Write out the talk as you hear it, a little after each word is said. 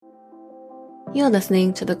You're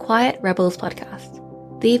listening to the Quiet Rebels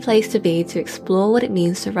podcast, the place to be to explore what it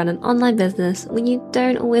means to run an online business when you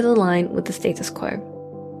don't always align with the status quo.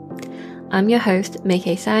 I'm your host,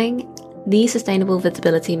 Meike Sang, the Sustainable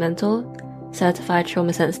Visibility Mentor, certified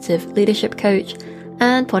trauma-sensitive leadership coach,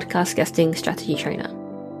 and podcast guesting strategy trainer.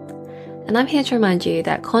 And I'm here to remind you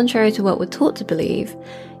that contrary to what we're taught to believe,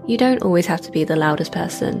 you don't always have to be the loudest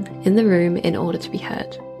person in the room in order to be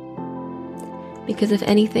heard. Because if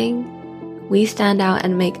anything, we stand out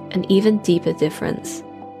and make an even deeper difference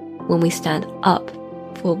when we stand up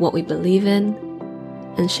for what we believe in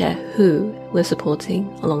and share who we're supporting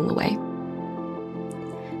along the way.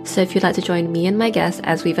 So if you'd like to join me and my guests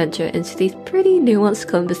as we venture into these pretty nuanced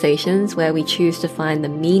conversations where we choose to find the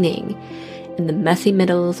meaning in the messy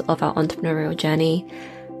middles of our entrepreneurial journey,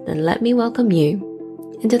 then let me welcome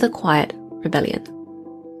you into the Quiet Rebellion.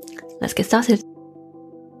 Let's get started.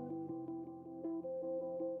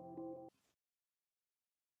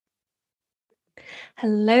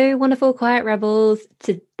 Hello, wonderful Quiet Rebels.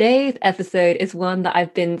 Today's episode is one that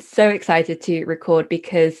I've been so excited to record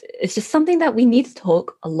because it's just something that we need to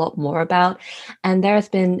talk a lot more about. And there has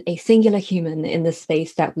been a singular human in the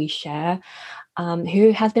space that we share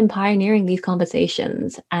who has been pioneering these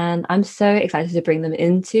conversations. And I'm so excited to bring them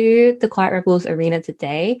into the Quiet Rebels arena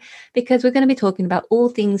today because we're going to be talking about all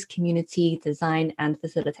things community design and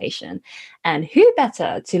facilitation. And who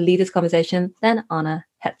better to lead this conversation than Anna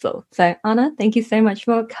Hetzel. So Anna, thank you so much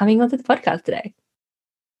for coming onto the podcast today.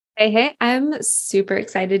 Hey, I'm super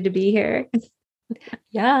excited to be here.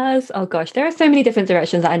 Yes. Oh gosh, there are so many different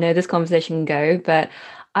directions that I know this conversation can go, but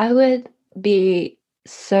I would be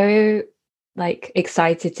so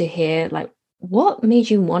excited to hear what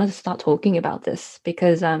made you want to start talking about this,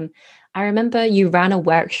 because I remember you ran a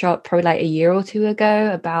workshop probably a year or two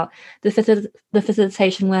ago about the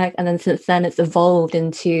facilitation work, and then since then it's evolved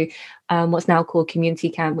into what's now called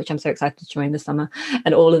Community Camp, which I'm so excited to join this summer,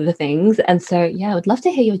 and all of the things. And so yeah, I would love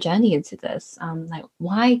to hear your journey into this.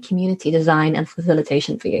 Why community design and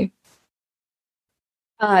facilitation for you?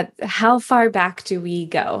 How far back do we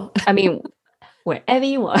go? I mean, wherever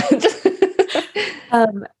you want.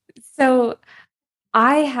 So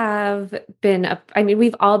I have been,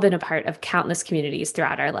 we've all been a part of countless communities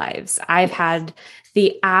throughout our lives. I've had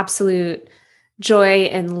the absolute joy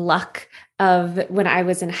and luck of when I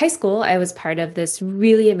was in high school, I was part of this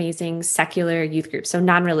really amazing secular youth group. So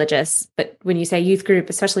non-religious, but when you say youth group,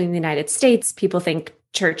 especially in the United States, people think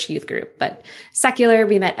church youth group, but secular.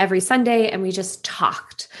 We met every Sunday and we just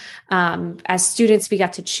talked. As students, we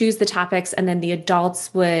got to choose the topics, and then the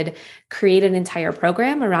adults would create an entire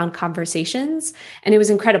program around conversations. And it was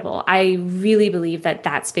incredible. I really believe that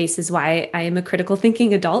that space is why I am a critical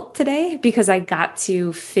thinking adult today, because I got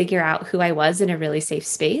to figure out who I was in a really safe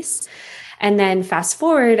space. And then fast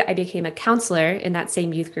forward, I became a counselor in that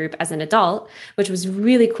same youth group as an adult, which was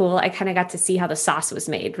really cool. I kind of got to see how the sauce was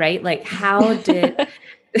made, right? Like how did,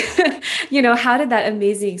 how did that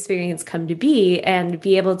amazing experience come to be, and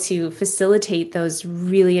be able to facilitate those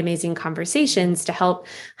really amazing conversations to help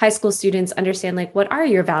high school students understand, what are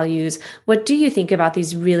your values? What do you think about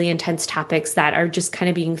these really intense topics that are just kind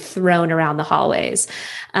of being thrown around the hallways?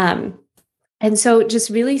 And so just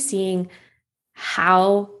really seeing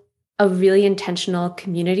how a really intentional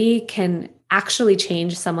community can actually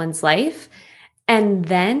change someone's life, and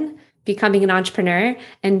then becoming an entrepreneur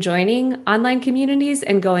and joining online communities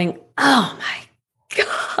and going, oh my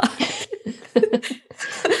God,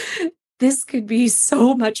 this could be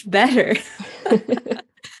so much better.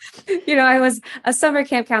 I was a summer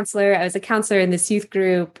camp counselor. I was a counselor in this youth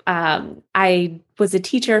group. I was a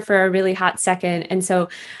teacher for a really hot second. And so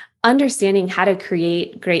understanding how to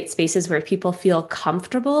create great spaces where people feel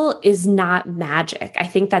comfortable is not magic. I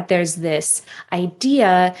think that there's this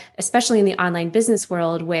idea, especially in the online business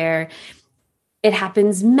world, where it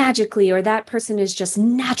happens magically, or that person is just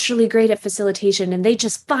naturally great at facilitation and they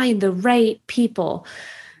just find the right people.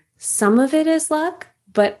 Some of it is luck,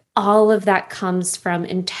 but all of that comes from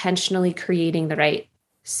intentionally creating the right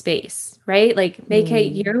space, right?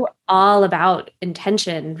 Meike, you're all about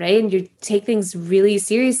intention, right? And you take things really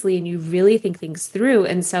seriously and you really think things through.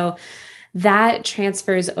 And so that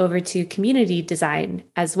transfers over to community design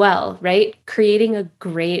as well, right? Creating a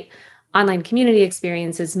great online community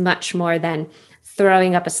experience is much more than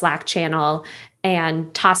throwing up a Slack channel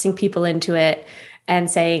and tossing people into it and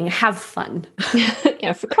saying, have fun.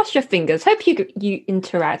 Cross your fingers. Hope you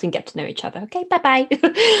interact and get to know each other. Okay, bye-bye.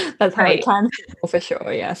 That's how it can feel, for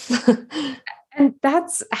sure, yes. And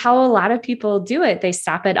that's how a lot of people do it. They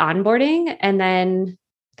stop at onboarding, and then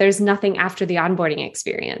there's nothing after the onboarding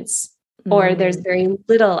experience. or there's very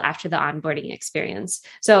little after the onboarding experience.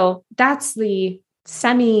 So that's the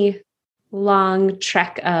semi-long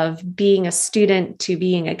trek of being a student to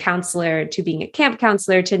being a counselor to being a camp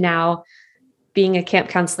counselor to now being a camp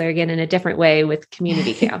counselor again in a different way with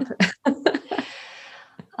community camp.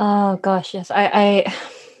 Oh gosh, yes. I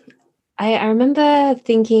remember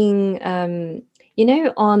thinking,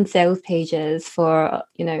 on sales pages for,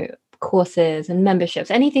 courses and memberships,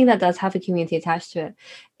 anything that does have a community attached to it,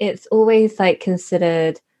 it's always like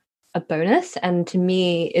considered a bonus. And to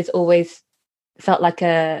me, it's always felt like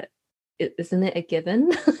isn't it a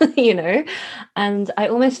given, And I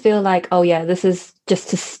almost feel like, oh yeah, this is just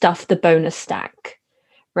to stuff the bonus stack,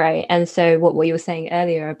 right? And so what you were saying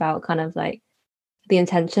earlier about kind of like the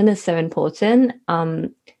intention is so important,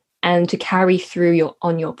 and to carry through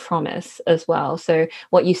on your promise as well. So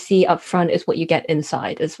what you see up front is what you get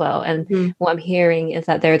inside as well. And what I'm hearing is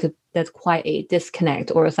that there's quite a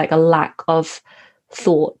disconnect, or it's like a lack of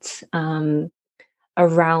thought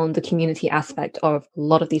around the community aspect of a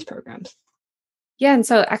lot of these programs. Yeah. And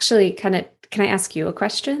so actually can I ask you a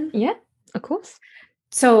question? Yeah, of course.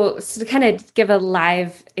 So to kind of give a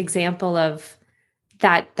live example of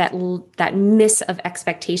that miss of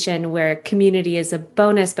expectation where community is a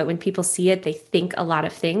bonus, but when people see it, they think a lot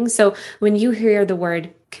of things. So when you hear the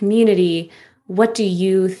word community, what do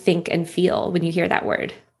you think and feel when you hear that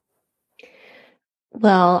word?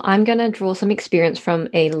 Well, I'm going to draw some experience from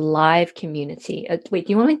a live community. Wait,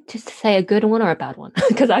 do you want me to say a good one or a bad one?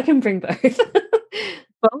 Because I can bring both.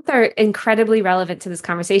 Both are incredibly relevant to this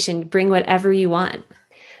conversation. Bring whatever you want.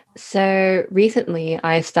 So recently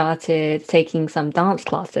I started taking some dance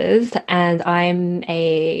classes, and I'm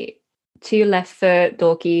a two left foot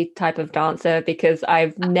dorky type of dancer because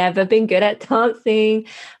I've never been good at dancing,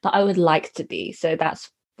 but I would like to be. So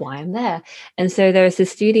that's why I'm there. And so there's a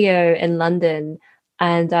studio in London,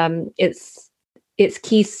 and its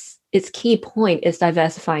key point is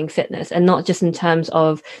diversifying fitness, and not just in terms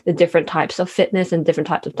of the different types of fitness and different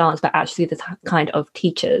types of dance, but actually the kind of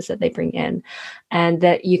teachers that they bring in, and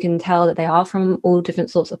that you can tell that they are from all different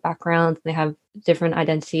sorts of backgrounds. They have different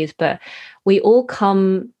identities, but we all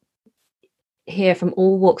come here from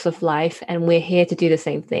all walks of life, and we're here to do the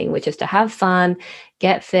same thing, which is to have fun,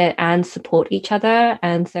 get fit, and support each other.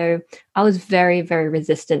 And so I was very, very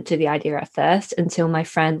resistant to the idea at first, until my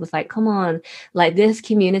friend was like, come on, like, this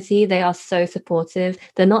community, they are so supportive.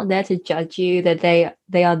 They're not there to judge you, that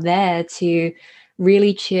they are there to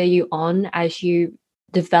really cheer you on as you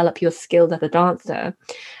develop your skills as a dancer.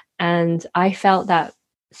 And I felt that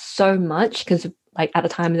so much because, like, at the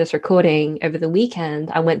time of this recording, over the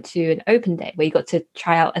weekend, I went to an open day where you got to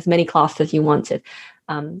try out as many classes as you wanted,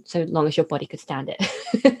 so long as your body could stand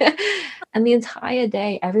it. And the entire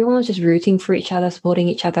day, everyone was just rooting for each other, supporting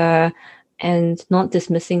each other, and not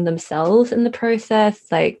dismissing themselves in the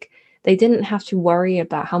process. Like, they didn't have to worry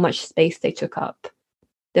about how much space they took up.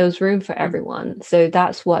 There was room for everyone. So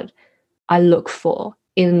that's what I look for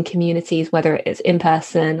in communities, whether it's in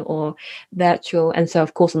person or virtual. And so,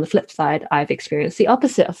 of course, on the flip side, I've experienced the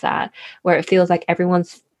opposite of that, where it feels like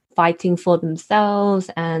everyone's fighting for themselves.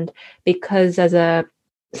 And because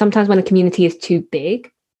sometimes when a community is too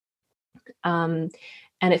big, and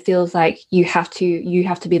it feels like you have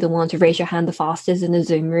to be the one to raise your hand the fastest in the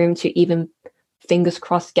Zoom room to even, fingers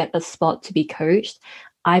crossed, get a spot to be coached.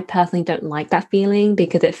 I personally don't like that feeling,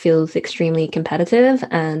 because it feels extremely competitive,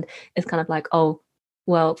 and it's kind of like, oh,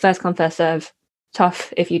 well, first come, first serve,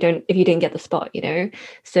 tough if you didn't get the spot,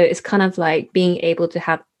 So it's kind of like being able to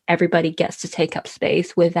have everybody gets to take up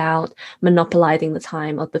space without monopolizing the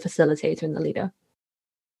time of the facilitator and the leader.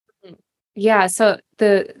 Yeah. So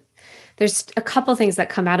there's a couple things that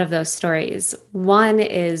come out of those stories. One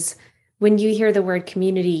is when you hear the word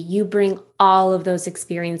community, you bring all of those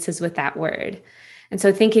experiences with that word. And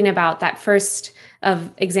so thinking about that first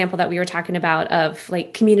example that we were talking about of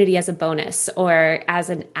like community as a bonus or as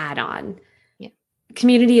an add-on. Yeah.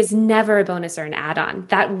 Community is never a bonus or an add-on.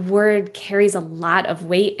 That word carries a lot of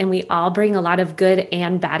weight, and we all bring a lot of good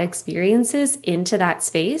and bad experiences into that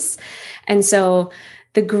space. And so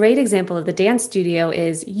the great example of the dance studio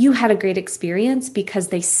is you had a great experience because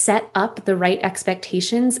they set up the right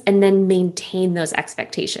expectations and then maintain those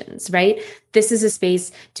expectations, right? This is a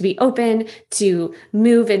space to be open, to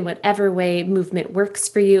move in whatever way movement works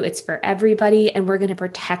for you. It's for everybody. And we're going to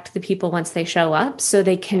protect the people once they show up so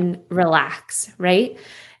they can relax, right?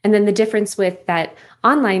 And then the difference with that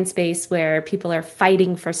online space where people are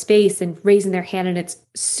fighting for space and raising their hand and it's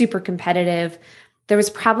super competitive, there was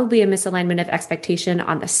probably a misalignment of expectation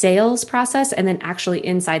on the sales process and then actually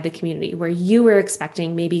inside the community where you were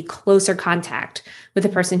expecting maybe closer contact with the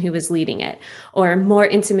person who was leading it or more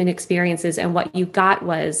intimate experiences. And what you got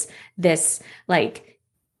was this like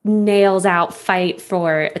nails out fight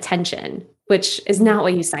for attention, which is not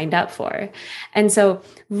what you signed up for. And so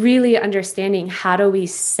really understanding how do we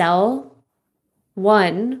sell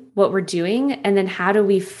one, what we're doing, and then how do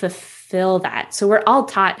we fulfill that? So we're all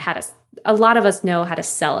taught how to, a lot of us know how to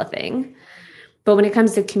sell a thing. But when it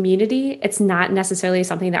comes to community, it's not necessarily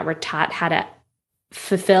something that we're taught how to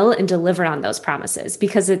fulfill and deliver on those promises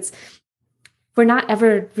because we're not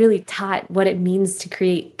ever really taught what it means to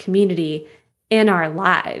create community in our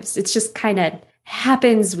lives. It's just kind of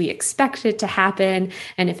happens. We expect it to happen.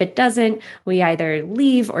 And if it doesn't, we either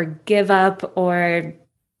leave or give up or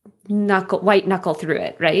white knuckle through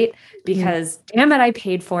it, right? Because damn it, I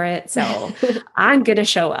paid for it. So I'm going to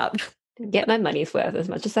show up. Get my money's worth as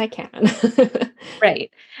much as I can.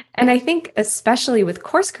 Right. And I think especially with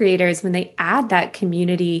course creators, when they add that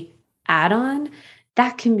community add-on,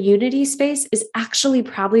 that community space is actually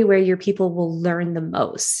probably where your people will learn the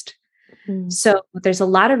most. So there's a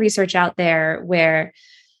lot of research out there where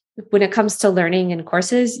when it comes to learning in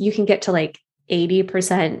courses, you can get to like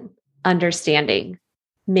 80% understanding,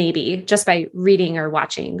 maybe just by reading or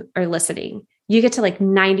watching or listening. You get to like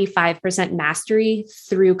 95% mastery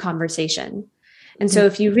through conversation. And so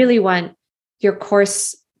if you really want your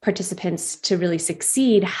course participants to really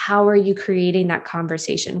succeed, how are you creating that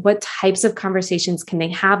conversation? What types of conversations can they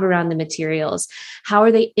have around the materials? How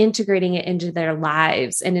are they integrating it into their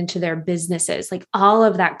lives and into their businesses? Like all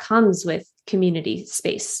of that comes with community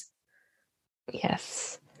space.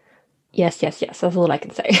 Yes. That's all I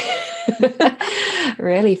can say.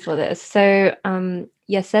 Really for this. So,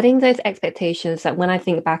 setting those expectations, that when I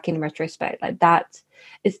think back in retrospect, like that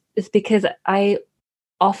is because I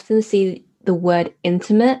often see the word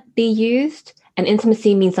intimate be used, and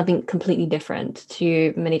intimacy means something completely different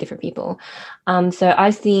to many different people. So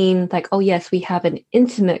I've seen like, oh yes, we have an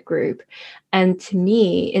intimate group. And to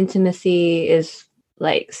me, intimacy is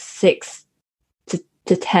like 6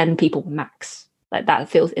 to 10 people max. Like that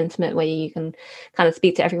feels intimate, where you can kind of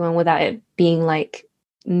speak to everyone without it being like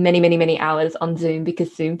many hours on Zoom,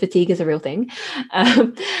 because Zoom fatigue is a real thing.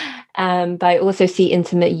 But I also see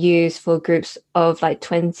intimate used for groups of like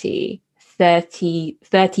 20,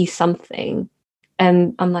 30 something.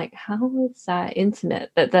 And I'm like, how is that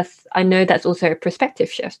intimate? But I know that's also a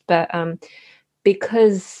perspective shift, but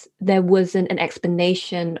because there wasn't an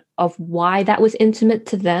explanation of why that was intimate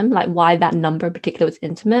to them, like why that number in particular was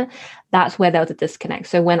intimate, that's where there was a disconnect.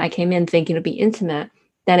 So when I came in thinking it'd be intimate,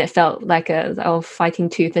 then it felt like fighting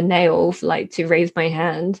tooth and nail, like to raise my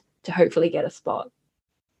hand to hopefully get a spot.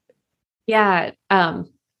 Yeah. I'm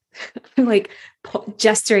like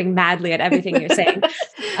gesturing madly at everything you're saying.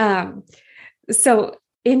 So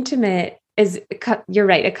intimate you're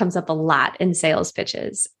right. It comes up a lot in sales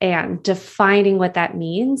pitches, and defining what that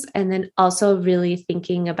means. And then also really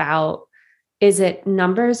thinking about, is it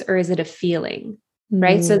numbers or is it a feeling?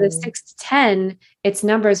 Right. So the 6 to 10, it's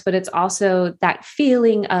numbers, but it's also that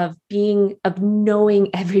feeling of knowing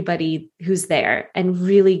everybody who's there and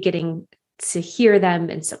really getting to hear them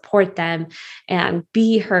and support them and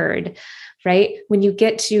be heard. Right. When you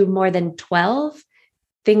get to more than 12,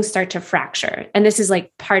 things start to fracture. And this is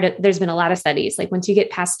like there's been a lot of studies, like once you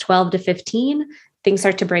get past 12 to 15, things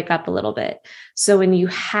start to break up a little bit. So when you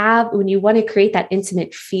want to create that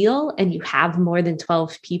intimate feel and you have more than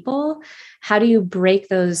 12 people, how do you break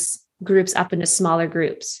those groups up into smaller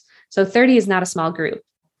groups? So 30 is not a small group.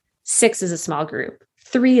 6 is a small group.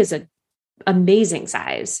 3 is an amazing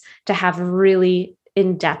size to have really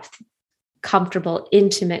in-depth, comfortable,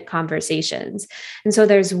 intimate conversations. And so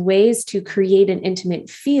there's ways to create an intimate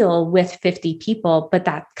feel with 50 people, but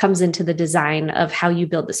that comes into the design of how you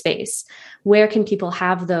build the space. Where can people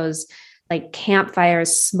have those like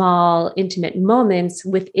campfires, small, intimate moments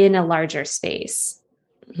within a larger space?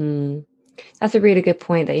 That's a really good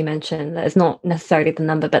point that you mentioned. That it's not necessarily the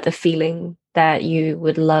number, but the feeling that you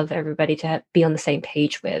would love everybody to be on the same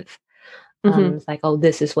page with. It's like, oh,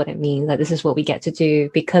 this is what it means. Like, this is what we get to do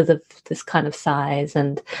because of this kind of size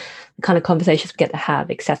and the kind of conversations we get to have,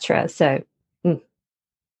 etc. So,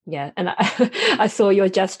 yeah. And I saw your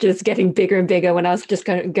gestures getting bigger and bigger when I was just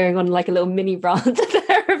going on like a little mini rant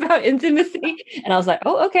there about intimacy. And I was like,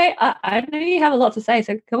 oh, okay, I know you have a lot to say.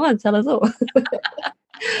 So come on, tell us all.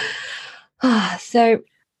 So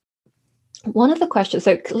one of the questions,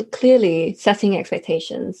 so clearly setting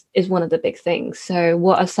expectations is one of the big things. So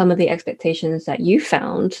what are some of the expectations that you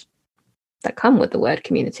found that come with the word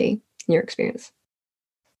community in your experience?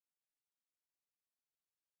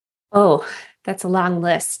 Oh, that's a long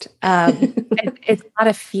list. It's a lot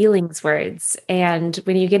of feelings words. And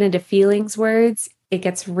when you get into feelings words, it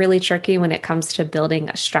gets really tricky when it comes to building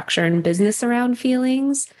a structure and business around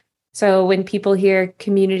feelings. So when people hear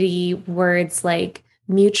community words like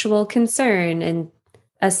mutual concern and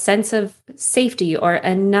a sense of safety or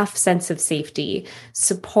enough sense of safety,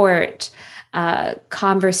 support,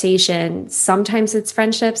 conversation, sometimes it's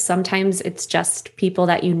friendships, sometimes it's just people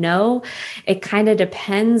that you know. It kind of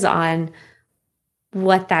depends on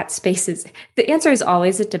what that space is. The answer is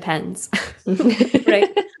always it depends, right?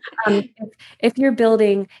 If you're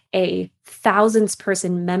building a thousands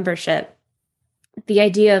person membership, the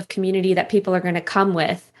idea of community that people are going to come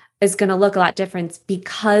with is going to look a lot different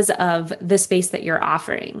because of the space that you're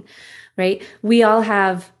offering, right? We all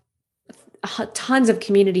have tons of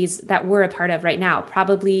communities that we're a part of right now.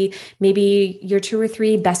 Probably maybe your 2 or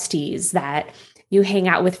 3 besties that you hang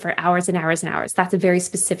out with for hours and hours and hours. That's a very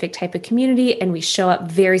specific type of community, and we show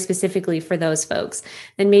up very specifically for those folks.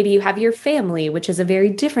 Then maybe you have your family, which is a very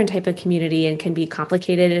different type of community and can be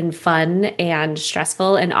complicated and fun and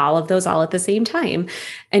stressful and all of those all at the same time.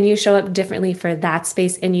 And you show up differently for that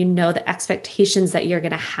space, and you know the expectations that you're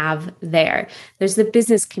going to have there. There's the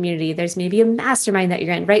business community. There's maybe a mastermind that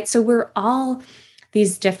you're in, right? So we're all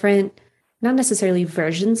these different, not necessarily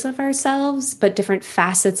versions of ourselves, but different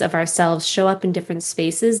facets of ourselves show up in different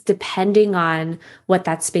spaces depending on what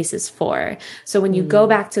that space is for. So when you go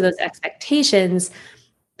back to those expectations,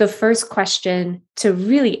 the first question to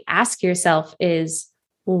really ask yourself is,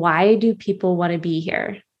 why do people want to be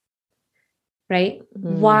here? Right?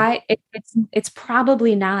 Why? It's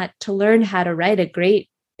probably not to learn how to write a great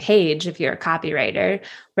page if you're a copywriter,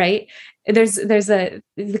 right?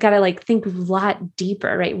 You've got to like think a lot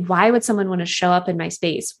deeper, right? Why would someone want to show up in my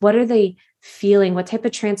space? What are they feeling? What type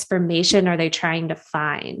of transformation are they trying to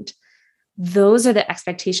find? Those are the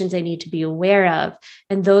expectations I need to be aware of.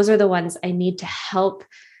 And those are the ones I need to help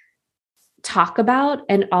talk about.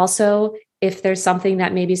 And also, if there's something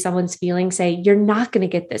that maybe someone's feeling, say, you're not going to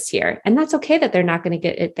get this here. And that's okay that they're not going to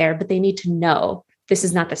get it there, but they need to know this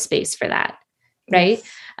is not the space for that. Right.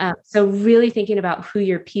 Yes. So really thinking about who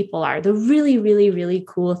your people are. The really, really, really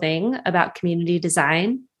cool thing about community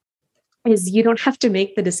design is you don't have to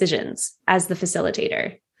make the decisions as the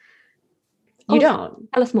facilitator. You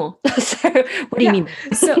don't. Tell us more. So what do you mean?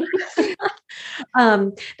 So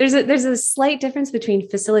there's a slight difference between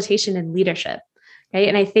facilitation and leadership. Right.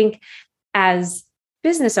 And I think as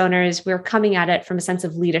business owners, we're coming at it from a sense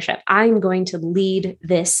of leadership. I'm going to lead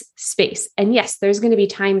this space. And yes, there's going to be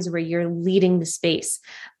times where you're leading the space.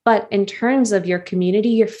 But in terms of your community,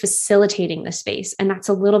 you're facilitating the space. And that's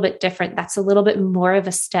a little bit different. That's a little bit more of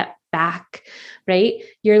a step back, right?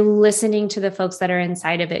 You're listening to the folks that are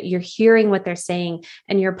inside of it. You're hearing what they're saying,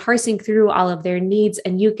 and you're parsing through all of their needs,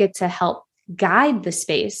 and you get to help guide the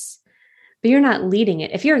space, but you're not leading it.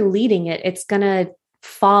 If you're leading it, it's going to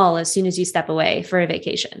fall as soon as you step away for a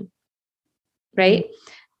vacation, right?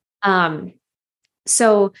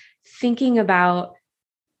 So thinking about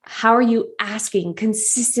how are you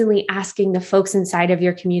consistently asking the folks inside of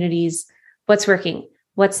your communities, what's working,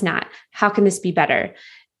 what's not, how can this be better?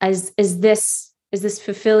 Is this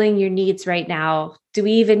fulfilling your needs right now? Do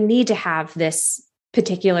we even need to have this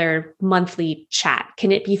particular monthly chat?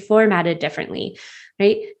 Can it be formatted differently,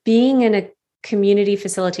 right? Being in a community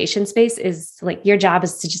facilitation space is like, your job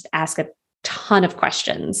is to just ask a ton of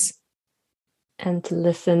questions and to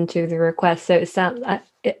listen to the request. So it sounds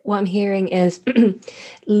what I'm hearing is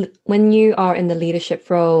when you are in the leadership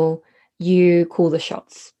role, you call the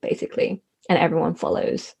shots basically, and everyone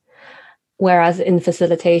follows. Whereas in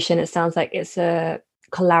facilitation, it sounds like it's a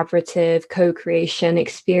collaborative co-creation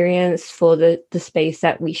experience for the space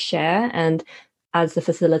that we share. And as the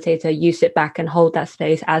facilitator, you sit back and hold that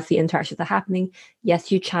space as the interactions are happening.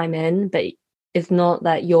 Yes, you chime in, but it's not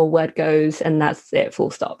that your word goes and that's it,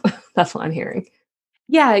 full stop. That's what I'm hearing.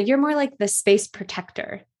 Yeah, you're more like the space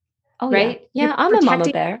protector. Oh, right? Yeah, I'm a mama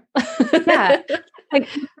bear. Yeah, like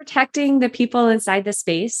protecting the people inside the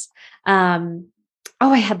space.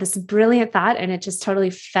 I had this brilliant thought and it just totally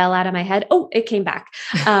fell out of my head. Oh, it came back.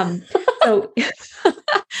 So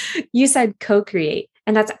you said co-create.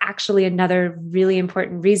 And that's actually another really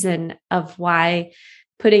important reason of why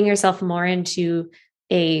putting yourself more into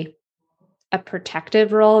a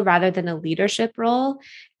protective role rather than a leadership role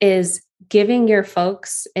is giving your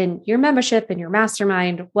folks in your membership and your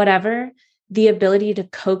mastermind, whatever, the ability to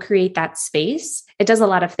co-create that space. It does a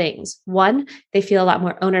lot of things. One, they feel a lot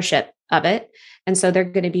more ownership of it. And so they're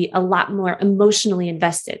going to be a lot more emotionally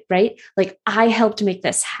invested, right? Like, I helped make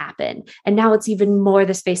this happen. And now it's even more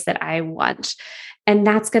the space that I want. And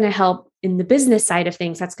that's going to help in the business side of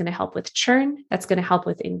things, that's going to help with churn. That's going to help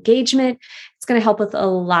with engagement. It's going to help with a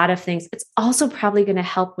lot of things. It's also probably going to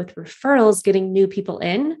help with referrals, getting new people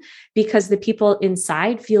in, because the people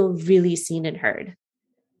inside feel really seen and heard.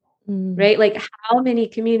 Right? Like, how many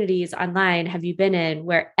communities online have you been in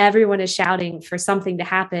where everyone is shouting for something to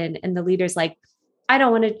happen and the leader's like, I'm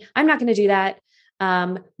not going to do that.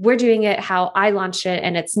 We're doing it how I launched it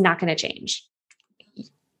and it's not going to change.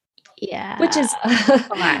 Yeah. Which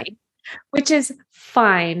is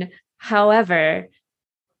fine. However,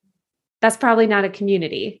 that's probably not a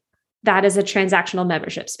community. That is a transactional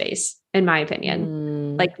membership space, in my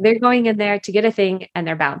opinion. Like, they're going in there to get a thing and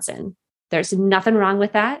they're bouncing. There's nothing wrong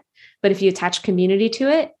with that. But if you attach community to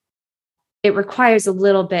it, it requires a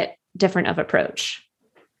little bit different of approach.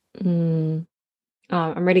 Oh,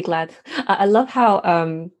 I'm really glad. I love how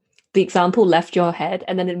the example left your head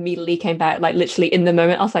and then immediately came back, like literally in the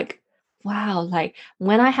moment. I was like, wow, like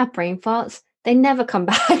when I have brain farts, they never come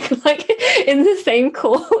back. Like in the same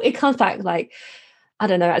call, it comes back like, I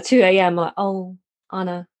don't know, at 2 a.m. I'm like, oh,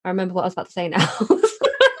 Anna, I remember what I was about to say now.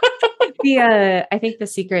 I think the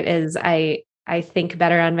secret is I think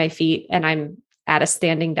better on my feet, and I'm at a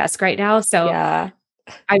standing desk right now. So yeah,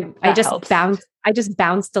 I just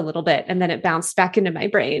bounced a little bit and then it bounced back into my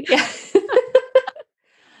brain. Yeah.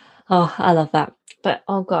 Oh, I love that. But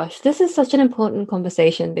oh gosh, this is such an important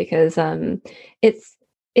conversation because it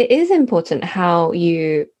is important how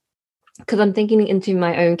you, because I'm thinking into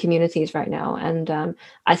my own communities right now, and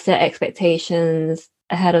I set expectations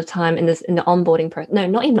ahead of time in the onboarding process. No,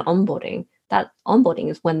 not even onboarding. That onboarding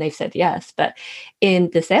is when they've said yes, but in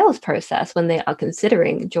the sales process, when they are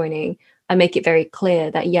considering joining, I make it very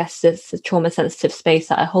clear that yes, this is a trauma sensitive space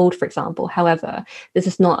that I hold, for example. However, this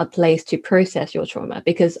is not a place to process your trauma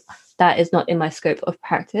because that is not in my scope of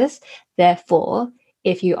practice. Therefore,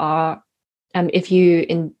 if you are,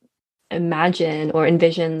 imagine or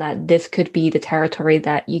envision that this could be the territory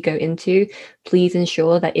that you go into, please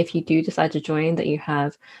ensure that if you do decide to join, that you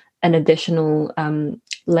have an additional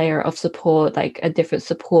layer of support, like a different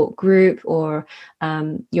support group or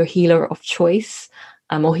your healer of choice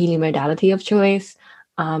or healing modality of choice,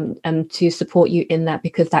 and to support you in that,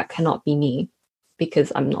 because that cannot be me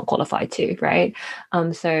because I'm not qualified to, right?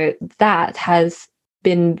 So that has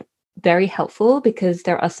been very helpful because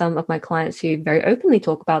there are some of my clients who very openly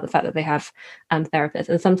talk about the fact that they have therapists,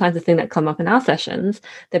 and sometimes the thing that come up in our sessions,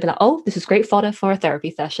 they'll be like, oh, this is great fodder for a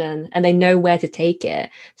therapy session, and they know where to take it.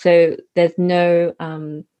 So there's no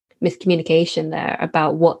miscommunication there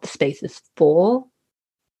about what the space is for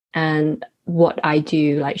and what I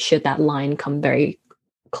do, like should that line come very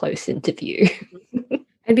close into view.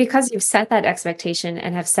 And because you've set that expectation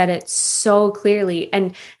and have said it so clearly,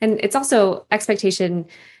 and it's also, expectation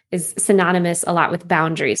is synonymous a lot with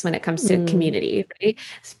boundaries when it comes to community, right?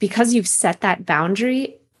 Because you've set that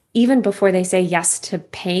boundary even before they say yes to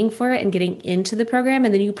paying for it and getting into the program,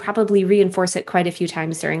 and then you probably reinforce it quite a few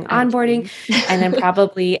times during onboarding, and then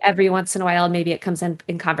probably every once in a while, maybe it comes in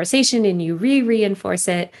conversation and you reinforce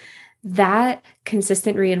it. That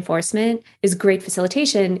consistent reinforcement is great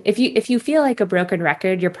facilitation. If you feel like a broken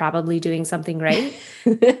record, you're probably doing something right.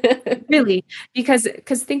 Really, because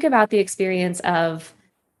think about the experience of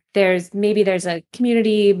there's a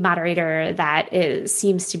community moderator that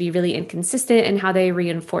seems to be really inconsistent in how they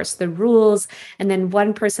reinforce the rules. And then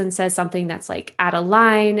one person says something that's like out of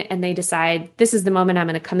line and they decide this is the moment I'm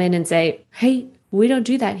going to come in and say, hey, we don't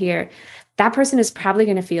do that here. That person is probably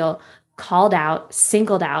going to feel called out,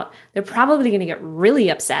 singled out. They're probably going to get really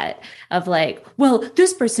upset of like, well,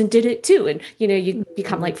 this person did it too. And, you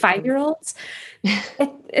become like 5-year-olds.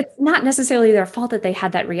 It's not necessarily their fault that they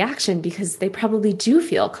had that reaction because they probably do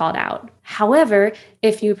feel called out. However,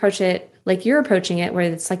 if you approach it like you're approaching it, where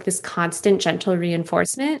it's like this constant, gentle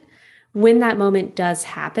reinforcement, when that moment does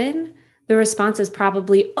happen, the response is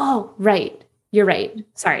probably, oh, right, you're right.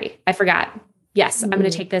 Sorry, I forgot. Yes, I'm going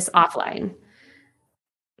to take this offline.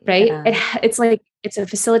 Right? Yeah. It's like, it's a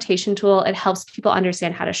facilitation tool. It helps people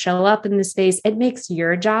understand how to show up in the space. It makes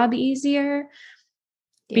your job easier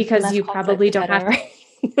because you probably don't have to,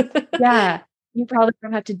 yeah, you probably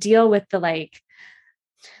don't have to deal with the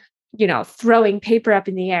throwing paper up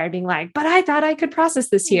in the air being like, but I thought I could process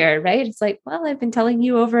this here, right? It's like, well, I've been telling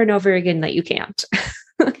you over and over again that you can't.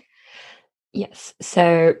 Yes.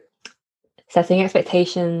 So setting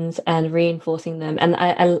expectations and reinforcing them. And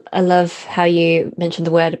I love how you mentioned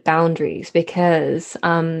the word boundaries, because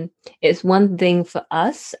it's one thing for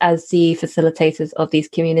us as the facilitators of these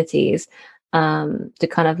communities to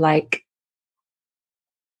kind of like,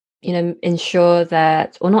 ensure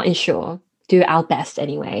that, or not ensure, do our best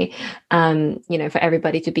anyway, for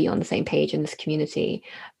everybody to be on the same page in this community.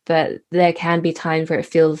 but there can be times where it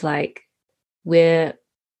feels like it's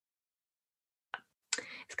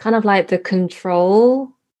kind of like the control.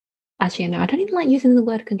 Actually, no, I don't even like using the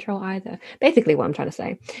word control either. Basically, what I'm trying to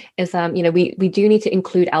say is, we do need to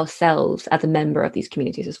include ourselves as a member of these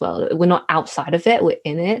communities as well. We're not outside of it; we're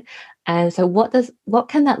in it. And so, what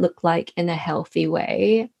can that look like in a healthy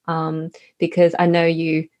way? Because I know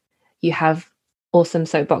you have awesome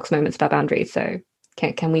soapbox moments about boundaries. So,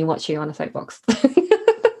 can we watch you on a soapbox?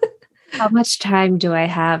 How much time do I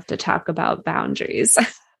have to talk about boundaries?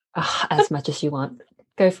 As much as you want.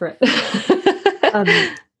 Go for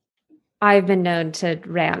it. I've been known to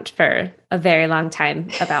rant for a very long time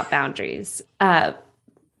about boundaries.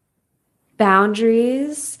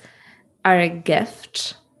 Boundaries are a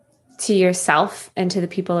gift to yourself and to the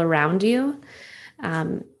people around you.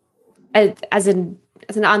 As an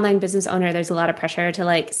online business owner, there's a lot of pressure to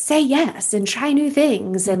like say yes and try new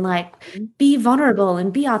things and like be vulnerable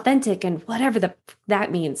and be authentic and whatever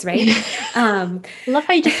that means, right? I love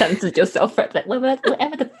how you just censored yourself for it.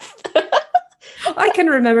 Whatever the I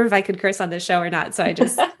couldn't remember if I could curse on this show or not, so I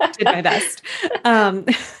just did my best. And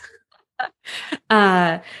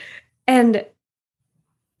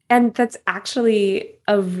that's actually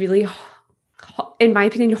a really, in my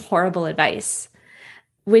opinion, horrible advice.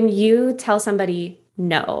 When you tell somebody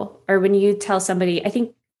no, or when you tell somebody, I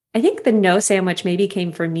think the no sandwich maybe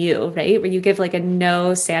came from you, right? Where you give like a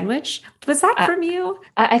no sandwich. Was that from you?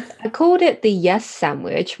 I called it the yes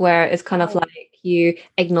sandwich, where it's kind of like you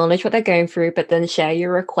acknowledge what they're going through, but then share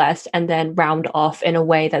your request and then round off in a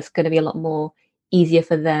way that's going to be a lot more easier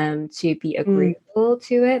for them to be agreeable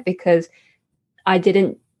to it, because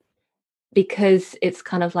it's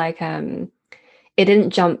kind of like I didn't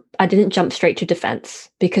jump straight to defense,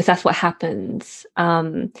 because that's what happens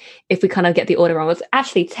if we kind of get the order wrong. It's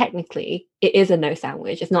actually, technically, it is a no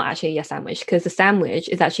sandwich. It's not actually a yes sandwich, because the sandwich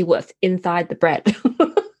is actually what's inside the bread.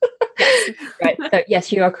 Yes. Right. So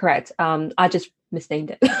yes, you are correct. I just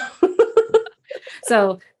misnamed it.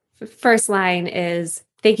 So first line is,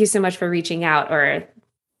 thank you so much for reaching out, or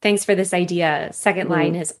thanks for this idea. Second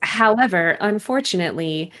line is, however,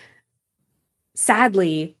 unfortunately,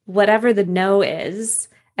 sadly, whatever the no is,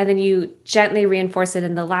 and then you gently reinforce it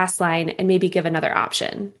in the last line and maybe give another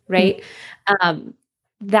option, right?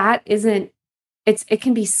 That isn't, it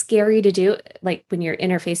can be scary to do, like when you're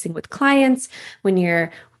interfacing with clients, when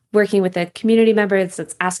you're working with a community member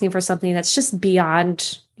that's asking for something that's just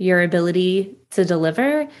beyond your ability to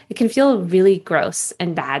deliver. It can feel really gross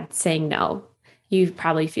and bad saying no. You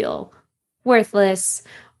probably feel worthless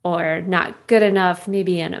or not good enough,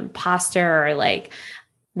 maybe an imposter, or like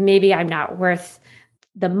maybe I'm not worth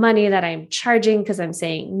the money that I'm charging because I'm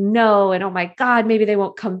saying no. And oh my God, maybe they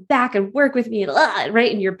won't come back and work with me,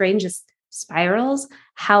 right? And your brain just spirals.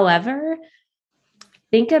 However,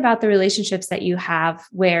 think about the relationships that you have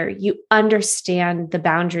where you understand the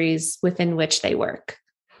boundaries within which they work,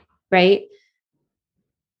 right?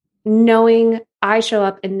 Knowing I show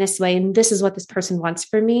up in this way and this is what this person wants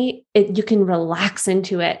from me, you can relax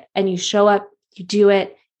into it and you show up, you do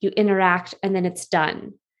it, you interact, and then it's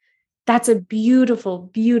done. That's a beautiful,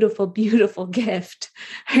 beautiful, beautiful gift,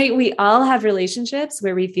 right? We all have relationships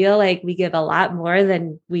where we feel like we give a lot more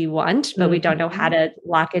than we want, but we don't know how to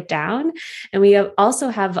lock it down. And we also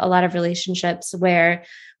have a lot of relationships where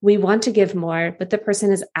we want to give more, but the person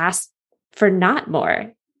has asked for not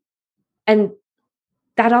more. And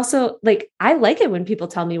that also, like, I like it when people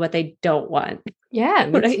tell me what they don't want. Yeah,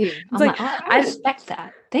 me right? too. I'm like, oh, I respect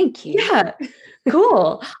that. Thank you. Yeah,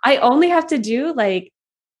 cool. I only have to do like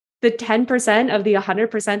the 10% of the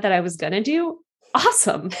 100% that I was going to do.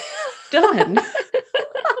 Awesome. Done.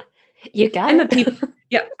 You got it.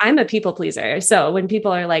 I'm a people pleaser. So when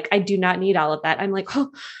people are like, I do not need all of that, I'm like,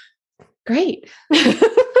 oh, great.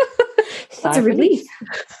 That's a relief.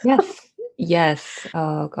 Yes.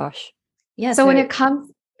 Oh gosh. Yeah. So when it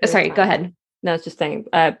comes, sorry, go ahead. No, I was just saying,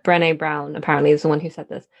 Brené Brown apparently is the one who said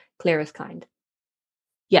this. Clear is kind.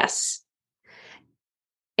 Yes.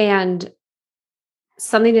 And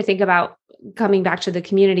something to think about, coming back to the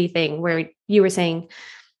community thing where you were saying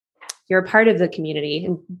you're a part of the community,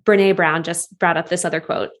 and Brené Brown just brought up this other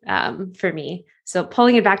quote for me. So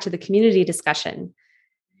pulling it back to the community discussion,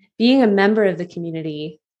 being a member of the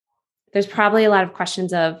community, there's probably a lot of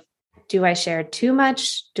questions of, do I share too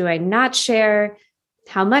much? Do I not share?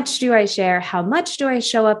 How much do I share? How much do I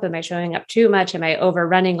show up? Am I showing up too much? Am I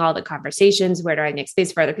overrunning all the conversations? Where do I make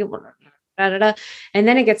space for other people? And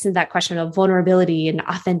then it gets into that question of vulnerability and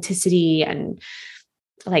authenticity and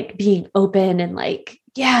like being open and like,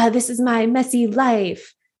 yeah, this is my messy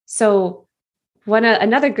life. So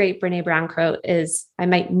Another great Brene Brown quote is, I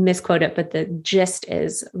might misquote it, but the gist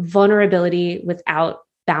is, vulnerability without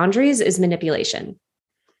boundaries is manipulation.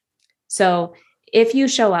 So if you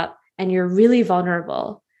show up and you're really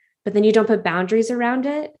vulnerable, but then you don't put boundaries around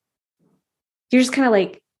it, you're just kind of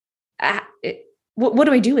like, what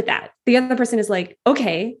do I do with that? The other person is like,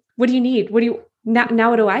 okay, what do you need? Now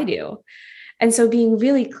what do I do? And so being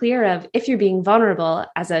really clear of, if you're being vulnerable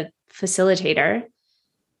as a facilitator,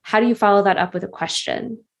 how do you follow that up with a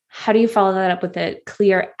question? How do you follow that up with a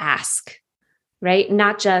clear ask, right?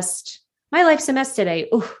 Not just, my life's a mess today.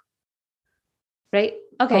 Ooh, right?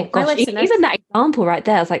 Okay. Oh gosh, even that example right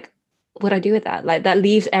there, it's like, what do I do with that? Like, that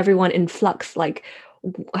leaves everyone in flux. Like,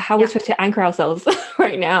 how are we supposed to anchor ourselves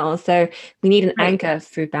right now? So we need an anchor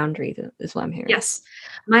through boundaries, is what I'm hearing. Yes.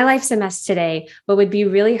 My life's a mess today. What would be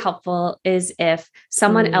really helpful is if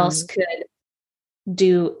someone else could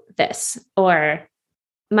do this, or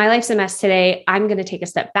my life's a mess today. I'm going to take a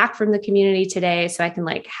step back from the community today so I can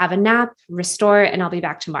like have a nap, restore, and I'll be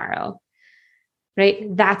back tomorrow.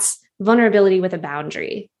 Right? That's vulnerability with a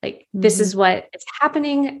boundary. Like, this is what is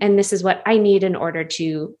happening, and this is what I need in order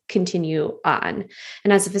to continue on.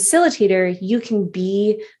 And as a facilitator, you can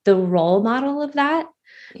be the role model of that.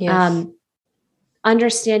 Yes.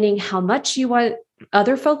 Understanding how much you want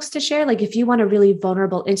other folks to share. Like, if you want a really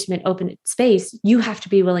vulnerable, intimate, open space, you have to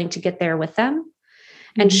be willing to get there with them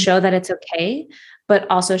and show that it's okay, but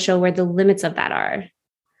also show where the limits of that are.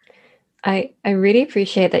 I really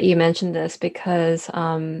appreciate that you mentioned this, because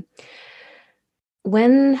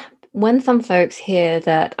when some folks hear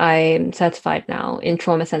that I'm certified now in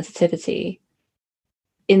trauma sensitivity,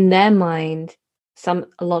 in their mind, a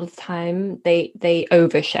lot of the time they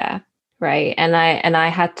overshare, right? And I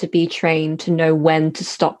had to be trained to know when to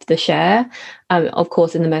stop the share, of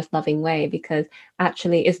course, in the most loving way, because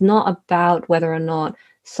actually it's not about whether or not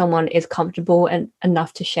someone is comfortable and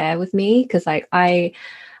enough to share with me, because like I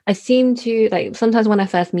seem to, like, sometimes when I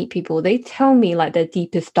first meet people, they tell me like their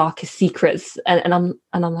deepest, darkest secrets, and I'm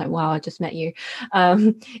like, wow, I just met you.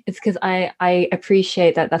 It's because I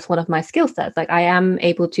appreciate that that's one of my skill sets. Like, I am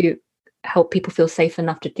able to help people feel safe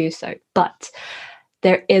enough to do so, but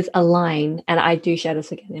there is a line, and I do share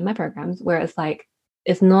this again in my programs, where it's like,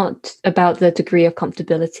 it's not about the degree of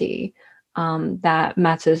comfortability that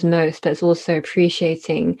matters most, but it's also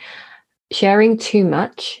appreciating sharing too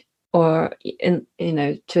much, or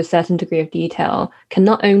to a certain degree of detail, can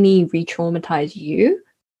not only re-traumatize you,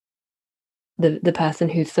 the person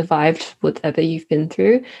who's survived whatever you've been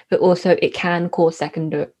through, but also it can cause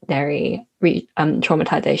secondary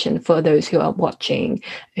traumatization for those who are watching,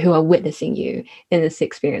 who are witnessing you in this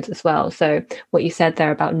experience as well. So what you said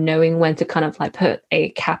there about knowing when to kind of like put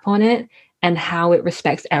a cap on it, and how it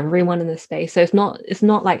respects everyone in the space. So it's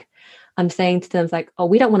not like I'm saying to them, it's like, oh,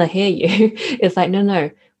 we don't want to hear you. It's like,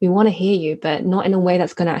 no, we want to hear you, but not in a way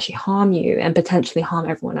that's going to actually harm you and potentially harm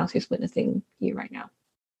everyone else who's witnessing you right now.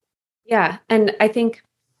 Yeah. And I think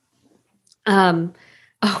one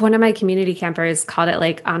of my community campers called it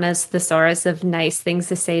like Anna's thesaurus of nice things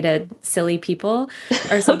to say to silly people,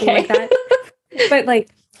 or something like that. But like,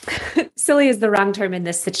 silly is the wrong term in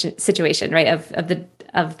this situation, right?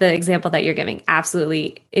 Of the example that you're giving,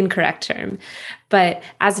 absolutely incorrect term. But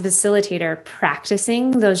as a facilitator,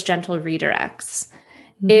 practicing those gentle redirects.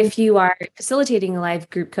 If you are facilitating a live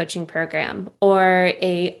group coaching program or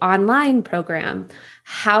a online program,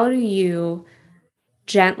 how do you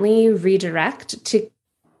gently redirect to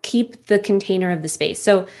keep the container of the space?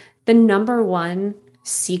 So the number one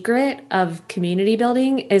secret of community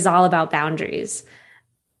building is all about boundaries.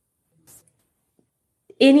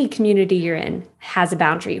 Any community you're in has a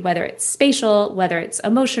boundary, whether it's spatial, whether it's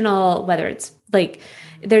emotional, whether it's like,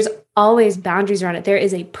 there's always boundaries around it. There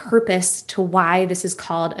is a purpose to why this is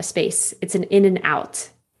called a space. It's an in and out,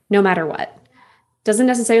 no matter what. Doesn't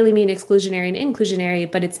necessarily mean exclusionary and inclusionary,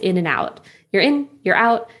 but it's in and out. You're in, you're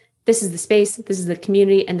out. This is the space, this is the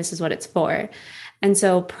community, and this is what it's for. And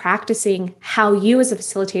so practicing how you as a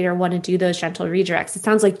facilitator want to do those gentle redirects. It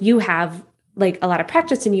sounds like you have like a lot of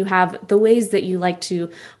practice, and you have the ways that you like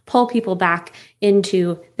to pull people back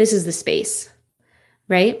into, this is the space,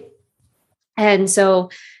 right? And so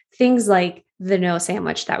things like the no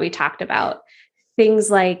sandwich that we talked about,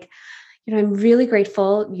 things like, I'm really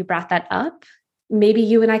grateful you brought that up. Maybe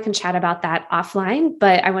you and I can chat about that offline,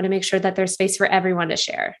 but I want to make sure that there's space for everyone to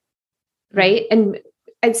share, right? And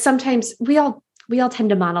sometimes we all tend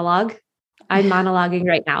to monologue. I'm monologuing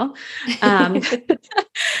right now.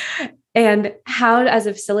 And how, as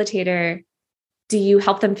a facilitator, do you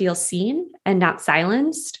help them feel seen and not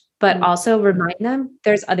silenced, but also remind them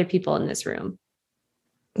there's other people in this room?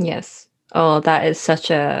 Yes. Oh, that is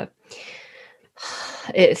such a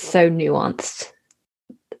It's so nuanced.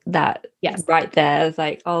 That Yes. right there is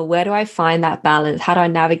like, oh, where do I find that balance? How do I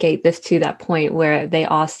navigate this to that point where they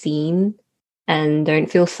are seen and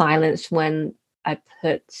don't feel silenced when I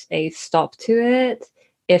put a stop to it,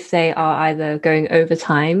 if they are either going over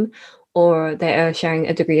time or they are sharing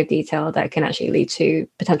a degree of detail that can actually lead to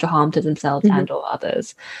potential harm to themselves and or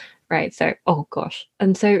others, right? So, oh gosh.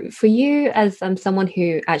 And so for you as someone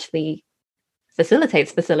who actually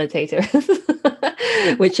facilitates facilitators,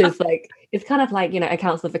 which is like, it's kind of like, a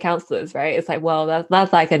counselor for counselors, right? It's like, well,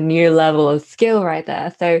 that's like a new level of skill right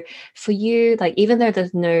there. So for you, like, even though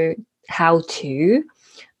there's no how to,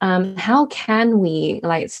 how can we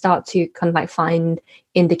like start to kind of like find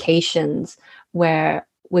indications where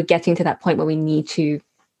we're getting to that point where we need to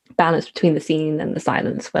balance between the seen and the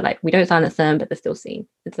silence, where like we don't silence them but they're still seen?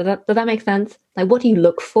 Does that make sense? Like, what do you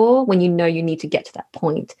look for when you know you need to get to that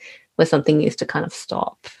point where something needs to kind of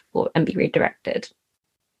stop and be redirected?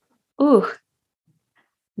 Ooh,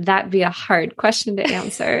 that'd be a hard question to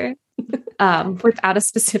answer without a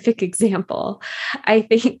specific example. I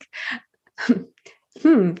think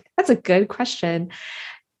that's a good question.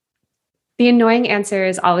 The annoying answer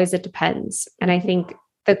is always it depends. And I think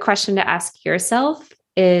the question to ask yourself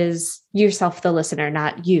is yourself, the listener,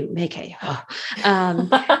 not you, Make,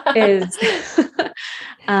 is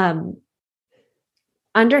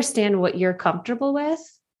understand what you're comfortable with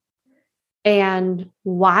and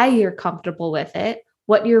why you're comfortable with it,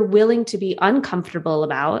 what you're willing to be uncomfortable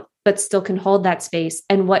about, but still can hold that space,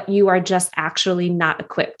 and what you are just actually not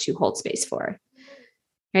equipped to hold space for.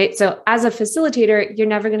 Right. So as a facilitator, you're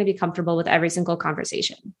never going to be comfortable with every single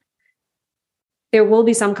conversation. There will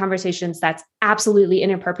be some conversations that's absolutely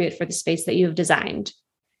inappropriate for the space that you have designed.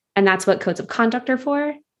 And that's what codes of conduct are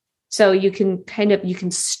for. So you can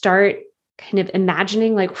start kind of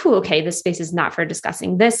imagining like, okay, this space is not for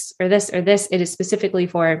discussing this or this or this. It is specifically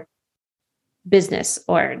for business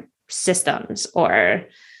or systems or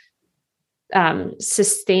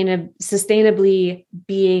sustainably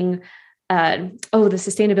being, the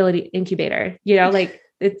sustainability incubator, like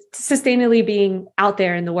it's sustainably being out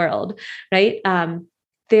there in the world, right?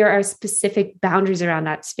 There are specific boundaries around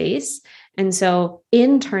that space. And so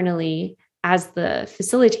internally, as the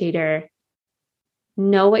facilitator,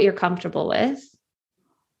 know what you're comfortable with,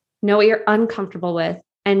 know what you're uncomfortable with,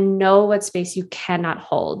 and know what space you cannot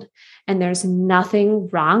hold. And there's nothing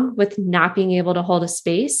wrong with not being able to hold a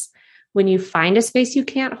space. When you find a space you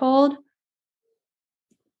can't hold,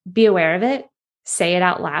 be aware of it, say it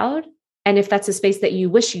out loud. And if that's a space that you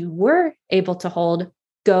wish you were able to hold,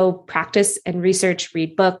 go practice and research,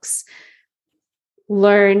 read books,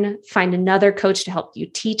 learn, find another coach to help you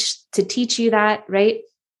teach you that, right?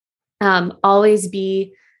 Always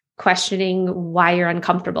be questioning why you're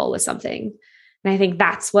uncomfortable with something. And I think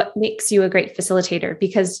that's what makes you a great facilitator,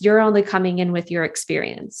 because you're only coming in with your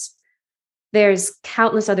experience. There's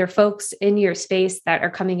countless other folks in your space that are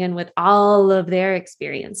coming in with all of their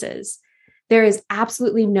experiences. There is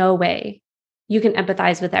absolutely no way you can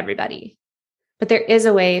empathize with everybody, but there is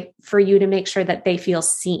a way for you to make sure that they feel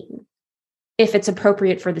seen if it's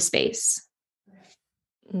appropriate for the space.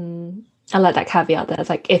 I like that caveat there. It's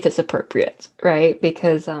like, if it's appropriate, right?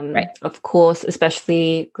 Because, right. Of course,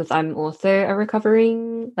 especially because I'm also a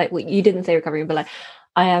recovering, like, well, you didn't say recovering, but like,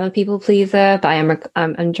 I am a people pleaser, but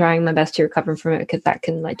I'm trying my best to recover from it, because that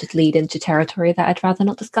can like just lead into territory that I'd rather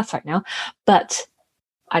not discuss right now. But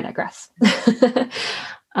I digress.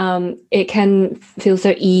 It can feel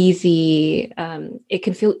so easy. It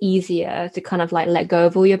can feel easier to kind of like let go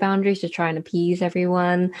of all your boundaries to try and appease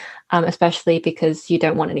everyone, especially because you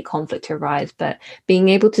don't want any conflict to arise. But being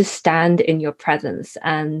able to stand in your presence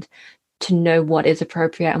and to know what is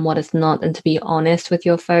appropriate and what is not, and to be honest with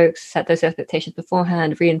your folks, set those expectations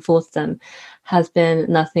beforehand, reinforce them, has been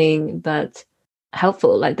nothing but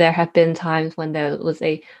helpful. Like, there have been times when there was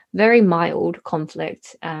a very mild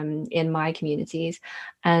conflict in my communities,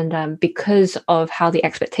 and because of how the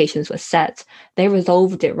expectations were set, they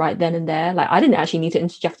resolved it right then and there. Like, I didn't actually need to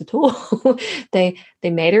interject at all. they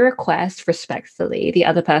made a request respectfully, the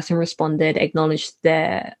other person responded, acknowledged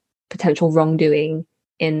their potential wrongdoing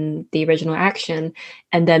in the original action,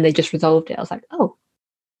 and then they just resolved it. I was like, oh,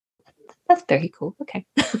 that's very cool. Okay.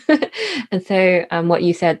 And so what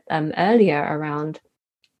you said earlier around,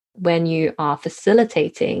 when you are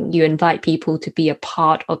facilitating, you invite people to be a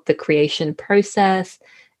part of the creation process,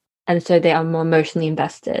 and so they are more emotionally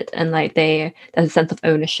invested, and like there's a sense of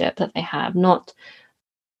ownership that they have, not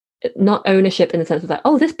ownership in the sense of like,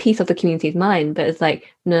 oh, this piece of the community is mine, but it's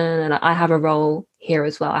like, no, I have a role here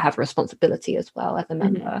as well. I have a responsibility as well as a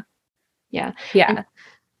member. Yeah. Yeah.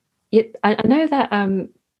 And I know that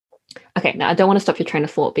Okay, now I don't want to stop your train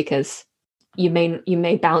of thought because you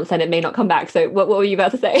may bounce and it may not come back. So what were you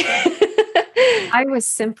about to say? I was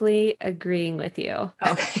simply agreeing with you.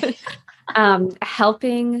 Okay.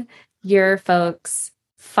 Helping your folks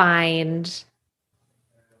find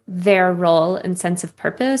their role and sense of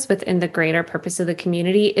purpose within the greater purpose of the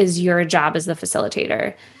community is your job as the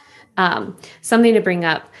facilitator. Something to bring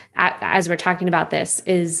up as we're talking about this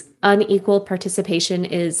is unequal participation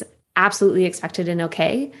is absolutely expected and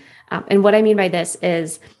okay. And what I mean by this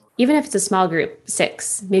is even if it's a small group,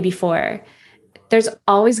 6, maybe 4, there's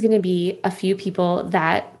always going to be a few people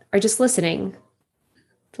that are just listening.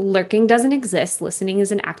 Lurking doesn't exist. Listening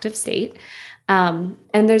is an active state. And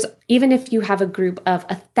there's, even if you have a group of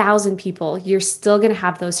 1,000 people, you're still going to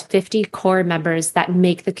have those 50 core members that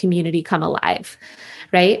make the community come alive,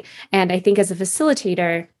 right? And I think as a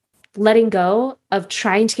facilitator, letting go of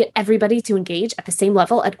trying to get everybody to engage at the same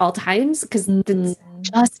level at all times, because it's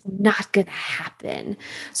just not going to happen.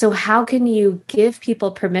 So how can you give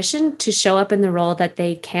people permission to show up in the role that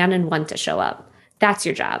they can and want to show up? That's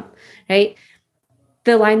your job, right?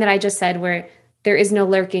 The line that I just said, where there is no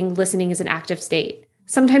lurking, listening is an active state.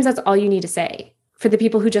 Sometimes that's all you need to say for the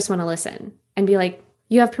people who just want to listen and be like,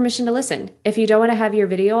 you have permission to listen. If you don't want to have your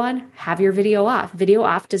video on, have your video off. Video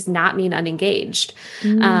off does not mean unengaged,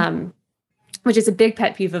 which is a big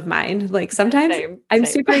pet peeve of mine. Like sometimes I'm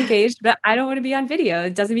super engaged, but I don't want to be on video.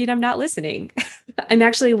 It doesn't mean I'm not listening. I'm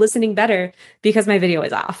actually listening better because my video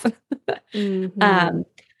is off.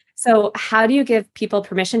 So how do you give people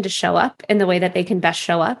permission to show up in the way that they can best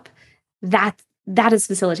show up? That is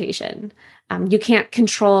facilitation. You can't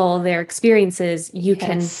control their experiences. You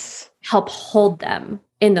can help hold them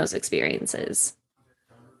in those experiences.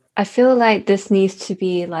 I feel like this needs to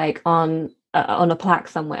be like on a plaque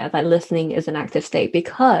somewhere, that listening is an active state,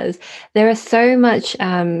 because there is so much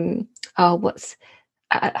I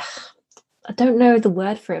don't know the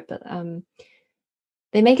word for it, but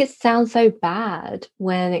they make it sound so bad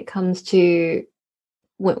when it comes to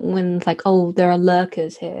when it's like, oh, there are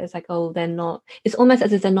lurkers here. It's like, oh, they're not, it's almost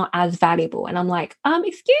as if they're not as valuable. And I'm like,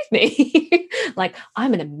 excuse me. Like,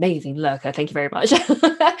 I'm an amazing lurker, thank you very much.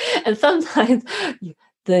 And sometimes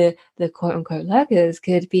the quote unquote lurkers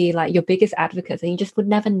could be like your biggest advocates and you just would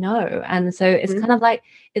never know. And so it's kind of like,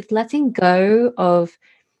 it's letting go of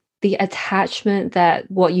the attachment that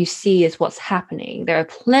what you see is what's happening. There are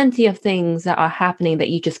plenty of things that are happening that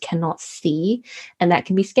you just cannot see. And that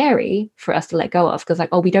can be scary for us to let go of, because like,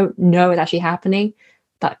 oh, we don't know it's actually happening.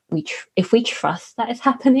 But if we trust that it's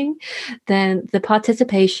happening, then the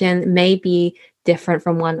participation may be different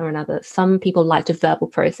from one or another. Some people like to verbal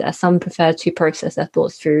process. Some prefer to process their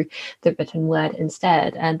thoughts through the written word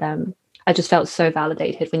instead. And I just felt so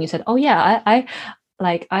validated when you said, oh yeah,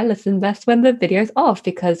 I listen best when the video's off,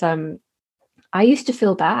 because I used to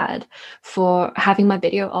feel bad for having my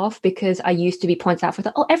video off, because I used to be pointed out for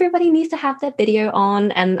that, oh, everybody needs to have their video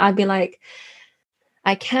on. And I'd be like,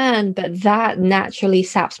 I can, but that naturally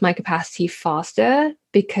saps my capacity faster,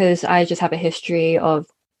 because I have a history of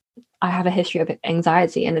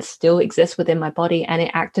anxiety, and it still exists within my body, and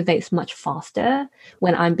it activates much faster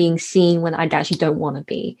when I'm being seen when I actually don't want to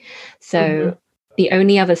be. So the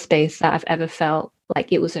only other space that I've ever felt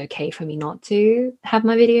like it was okay for me not to have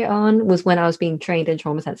my video on was when I was being trained in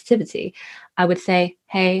trauma sensitivity. I would say,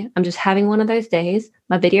 hey, I'm just having one of those days.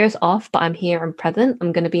 My video is off, but I'm here, I'm present,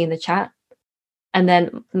 I'm going to be in the chat. And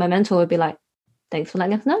then my mentor would be like, thanks for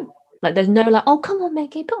letting us know. Like, there's no like, oh, come on,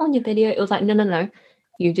 Maggie, put on your video. It was like, no,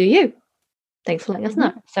 you do you. Thanks for letting us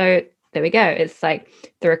know. So there we go. It's like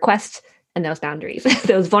the request, and there was boundaries.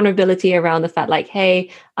 There was vulnerability around the fact like,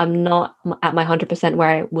 hey, I'm not at my 100% where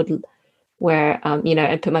I would,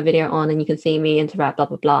 I put my video on and you can see me interact, blah,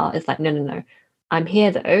 blah, blah. It's like, no. I'm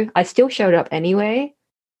here though. I still showed up anyway.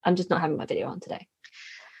 I'm just not having my video on today.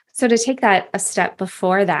 So to take that a step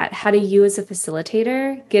before that, how do you as a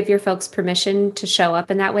facilitator give your folks permission to show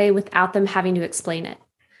up in that way without them having to explain it?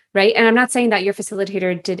 Right. And I'm not saying that your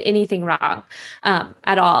facilitator did anything wrong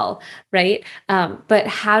at all. Right. But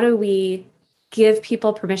how do we give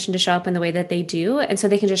people permission to show up in the way that they do? And so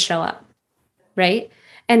they can just show up. Right.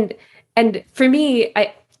 And for me,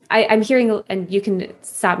 I'm hearing, and you can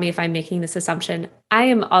stop me if I'm making this assumption, I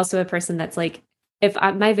am also a person that's like, if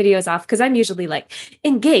my video is off, because I'm usually like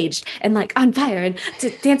engaged and like on fire and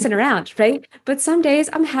dancing around, right? But some days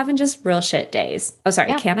I'm having just real shit days. Oh, sorry.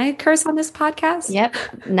 Yeah. Can I curse on this podcast? Yep.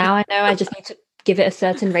 Now I know I just need to give it a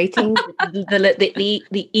certain rating,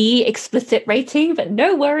 the E explicit rating, but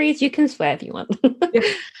no worries. You can swear if you want.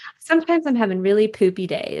 Sometimes I'm having really poopy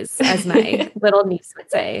days, as my little niece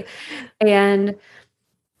would say. And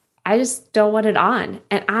I just don't want it on.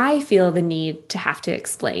 And I feel the need to have to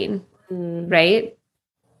explain, right?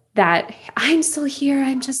 That I'm still here.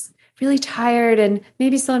 I'm just really tired and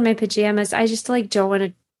maybe still in my pajamas. I just like don't want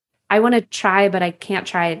to, I want to try, but I can't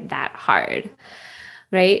try that hard,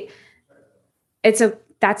 right?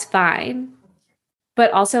 That's fine.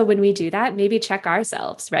 But also when we do that, maybe check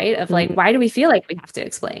ourselves, right? Of like, why do we feel like we have to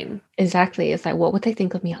explain? Exactly. It's like, what would they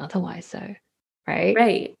think of me otherwise, though? Right?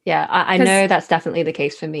 Right. Yeah, I know that's definitely the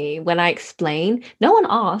case for me. When I explain, no one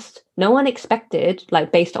asked, no one expected,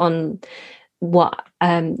 like based on what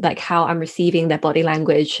like how I'm receiving their body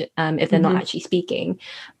language if they're not actually speaking.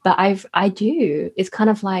 But I do. It's kind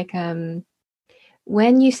of like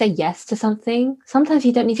when you say yes to something, sometimes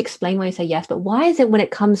you don't need to explain why you say yes, but why is it when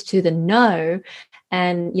it comes to the no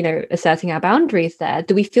and, you know, asserting our boundaries there,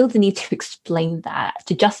 do we feel the need to explain that,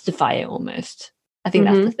 to justify it almost? I think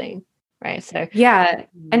that's the thing, right? So yeah,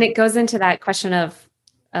 and it goes into that question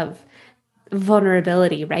of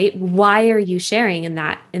vulnerability, right? Why are you sharing in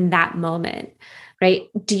that moment?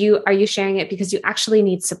 Right? Are you sharing it because you actually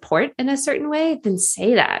need support in a certain way? Then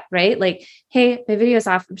say that, right? Like, hey, my video is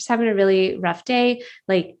off. I'm just having a really rough day.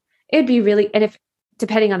 Like, it'd be really, and if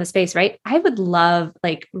depending on the space, right? I would love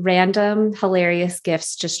like random hilarious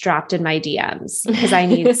gifts just dropped in my DMs because I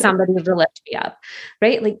need somebody to lift me up,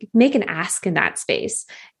 right? Like make an ask in that space.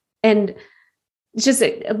 And it's just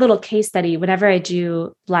a little case study. Whenever I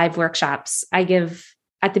do live workshops, I give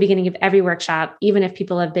at the beginning of every workshop, even if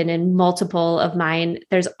people have been in multiple of mine,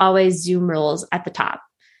 there's always Zoom rules at the top.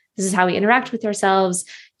 This is how we interact with ourselves.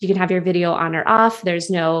 You can have your video on or off.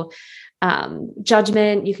 There's no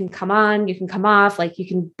judgment. You can come on, you can come off, like you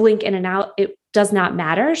can blink in and out. It does not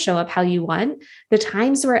matter. Show up how you want. The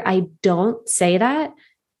times where I don't say that,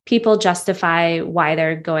 people justify why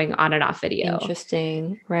they're going on and off video.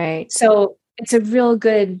 Interesting. Right. So it's a real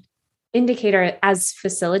good indicator as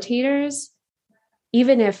facilitators,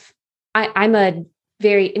 even if I'm a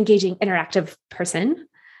very engaging, interactive person,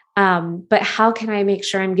 but how can I make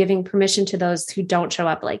sure I'm giving permission to those who don't show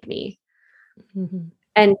up like me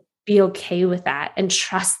and be okay with that and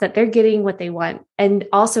trust that they're getting what they want and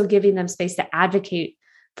also giving them space to advocate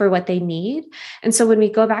for what they need. And so when we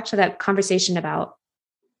go back to that conversation about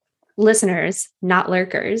listeners, not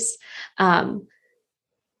lurkers,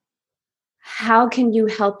 how can you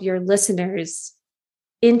help your listeners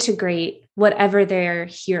integrate whatever they're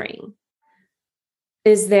hearing?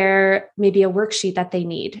 Is there maybe a worksheet that they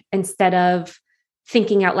need instead of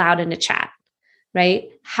thinking out loud in a chat, right?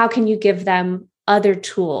 How can you give them other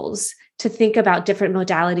tools to think about different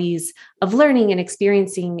modalities of learning and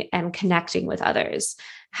experiencing and connecting with others?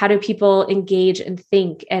 How do people engage and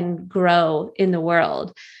think and grow in the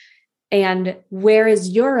world? And where is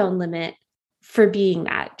your own limit for being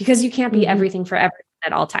that? Because you can't be everything for everyone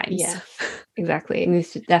at all times. Yeah, exactly. It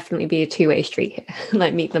needs to definitely be a two-way street here.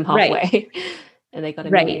 Like meet them halfway. Right. And they got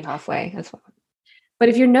to meet you halfway as well. But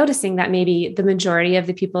if you're noticing that maybe the majority of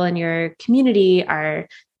the people in your community are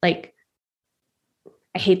like,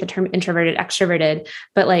 I hate the term introverted, extroverted,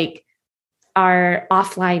 but like are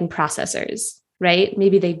offline processors, right?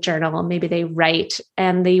 Maybe they journal, maybe they write,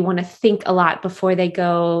 and they want to think a lot before they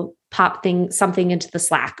go pop something into the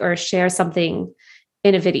Slack or share something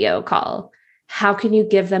in a video call. How can you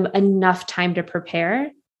give them enough time to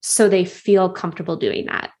prepare so they feel comfortable doing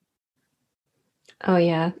that? Oh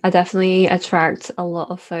yeah, I definitely attract a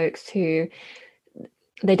lot of folks who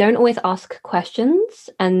they don't always ask questions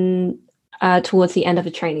and towards the end of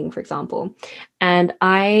a training, for example. And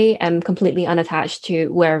I am completely unattached to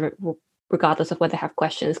wherever, regardless of whether they have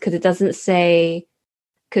questions, because it doesn't say,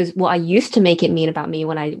 because what I used to make it mean about me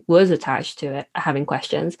when I was attached to it, having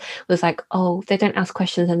questions, was like, oh, they don't ask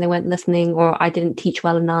questions and they weren't listening, or I didn't teach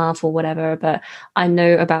well enough or whatever. But I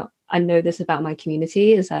know this about my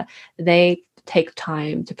community, is that they take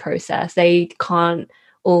time to process. They can't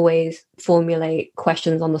always formulate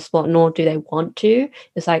questions on the spot, nor do they want to.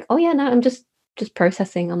 It's like, oh yeah, no, I'm just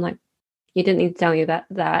processing. I'm like, you didn't need to tell me that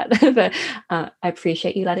but I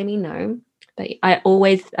appreciate you letting me know. But I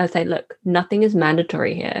say, look, nothing is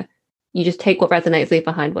mandatory here. You just take what resonates, leave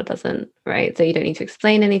behind what doesn't, right? So you don't need to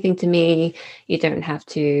explain anything to me. You don't have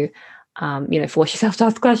to force yourself to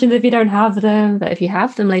ask questions if you don't have them. But if you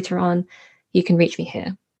have them later on, you can reach me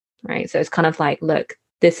here, right? So it's kind of like, look,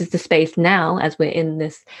 this is the space now as we're in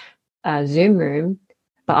this Zoom room,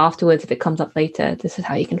 but afterwards, if it comes up later, this is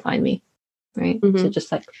how you can find me, right? So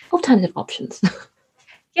just like alternative options.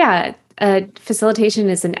 Yeah. Facilitation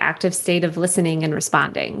is an active state of listening and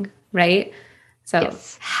responding, right? So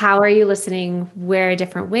how are you listening? Where are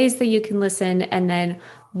different ways that you can listen? And then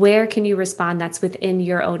Where can you respond that's within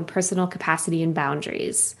your own personal capacity and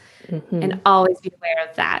boundaries? Mm-hmm. And always be aware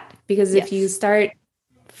of that. Because if you start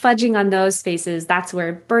fudging on those spaces, that's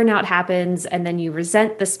where burnout happens. And then you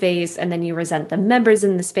resent the space, and then you resent the members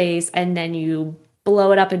in the space, and then you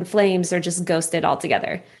blow it up in flames or just ghost it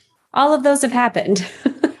altogether. All of those have happened.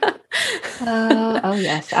 Oh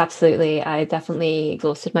yes, absolutely. I definitely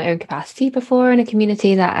exhausted my own capacity before in a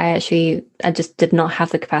community that I just did not have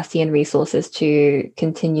the capacity and resources to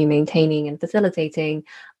continue maintaining and facilitating.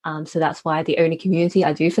 So that's why the only community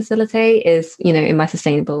I do facilitate is, in my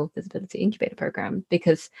Sustainable Visibility Incubator program,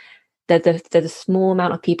 because there's a small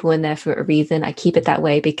amount of people in there for a reason. I keep it that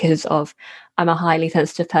way because I'm a highly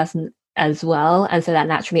sensitive person as well, and so that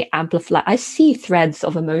naturally amplifies. I see threads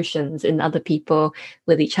of emotions in other people,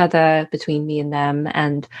 with each other, between me and them,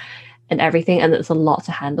 and everything, and it's a lot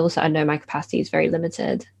to handle. So I know my capacity is very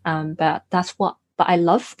limited. But I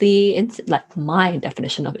love like my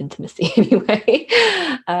definition of intimacy anyway.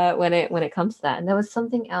 When it comes to that, and there was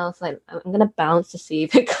something else. Like, I'm gonna bounce to see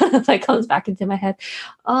if it kind of like comes back into my head.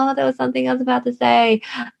 Oh, there was something I was about to say.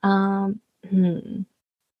 Right.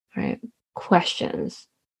 Questions.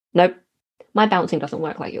 Nope. My bouncing doesn't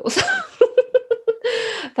work like yours.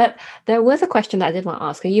 But there was a question that I did want to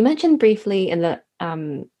ask. You mentioned briefly in the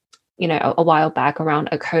a while back around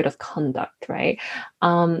a code of conduct, right?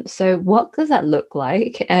 So what does that look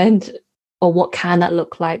like, or what can that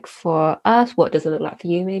look like for us? What does it look like for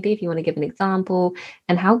you, maybe, if you want to give an example?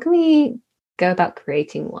 And how can we go about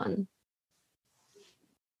creating one?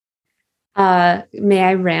 May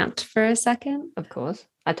I rant for a second? Of course.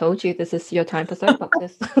 I told you this is your time for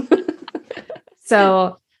soapboxes.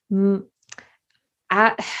 So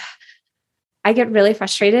I get really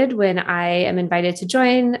frustrated when I am invited to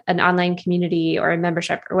join an online community or a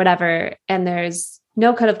membership or whatever, and there's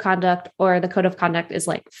no code of conduct, or the code of conduct is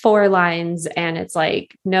like 4 lines and it's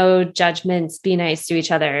like, no judgments, be nice to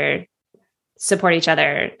each other, support each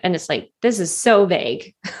other. And it's like, this is so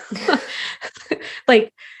vague.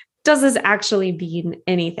 Like, does this actually mean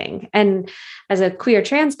anything? And as a queer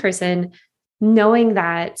trans person, knowing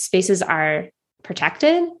that spaces are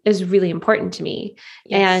protected is really important to me.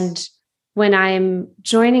 Yes. And when I'm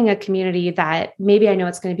joining a community that maybe I know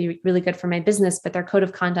it's going to be really good for my business, but their code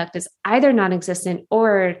of conduct is either non-existent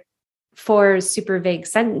or 4 super vague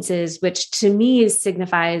sentences, which to me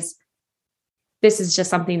signifies this is just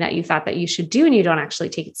something that you thought that you should do and you don't actually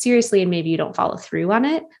take it seriously, and maybe you don't follow through on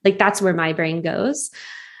it. Like, that's where my brain goes.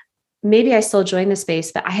 Maybe I still join the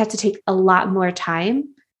space, but I have to take a lot more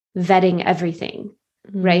time vetting everything,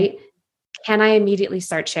 right? Can I immediately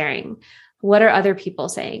start sharing? What are other people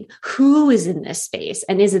saying? Who is in this space?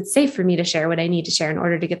 And is it safe for me to share what I need to share in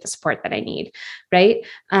order to get the support that I need, right?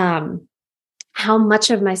 How much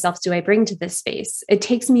of myself do I bring to this space? It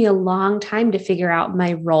takes me a long time to figure out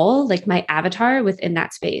my role, like my avatar within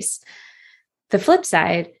that space. The flip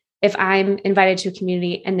side, if I'm invited to a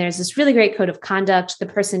community and there's this really great code of conduct, the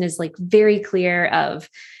person is like very clear of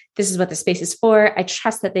this is what the space is for. I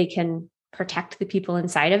trust that they can protect the people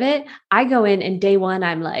inside of it. I go in and day one,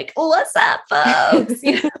 I'm like, what's up, folks?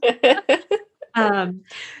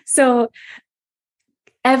 So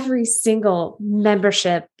every single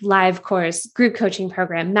membership, live course, group coaching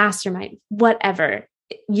program, mastermind, whatever,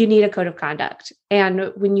 you need a code of conduct.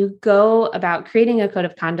 And when you go about creating a code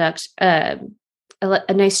of conduct, a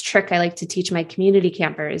nice trick I like to teach my community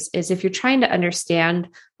campers is, if you're trying to understand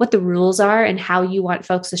what the rules are and how you want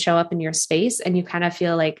folks to show up in your space, and you kind of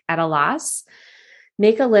feel like at a loss,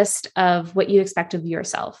 make a list of what you expect of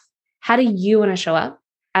yourself. How do you want to show up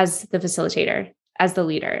as the facilitator, as the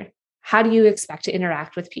leader? How do you expect to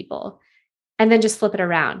interact with people? And then just flip it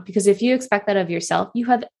around, because if you expect that of yourself, you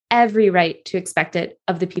have every right to expect it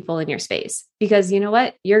of the people in your space, because you know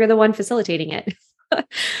what? You're the one facilitating it.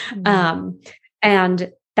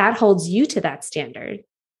 And that holds you to that standard,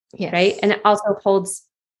 yes. Right? And it also holds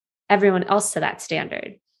everyone else to that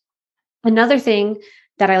standard. Another thing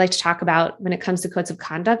that I like to talk about when it comes to codes of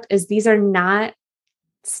conduct is these are not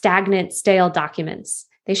stagnant, stale documents.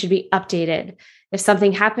 They should be updated. If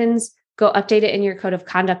something happens, go update it in your code of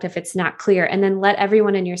conduct if it's not clear, and then let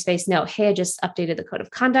everyone in your space know, hey, I just updated the code of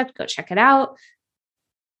conduct, go check it out.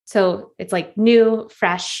 So it's like new,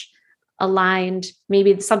 fresh, aligned.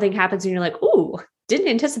 Maybe something happens and you're like, ooh, didn't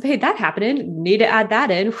anticipate that happening. Need to add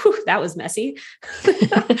that in. Whew, that was messy.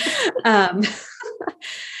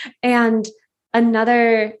 And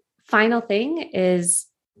another final thing is,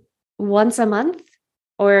 once a month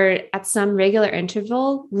or at some regular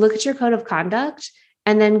interval, look at your code of conduct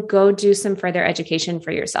and then go do some further education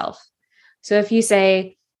for yourself. So if you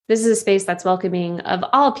say, This is a space that's welcoming of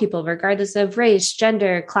all people, regardless of race,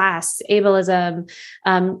 gender, class, ableism,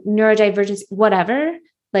 neurodivergence, whatever.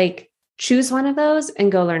 Like, choose one of those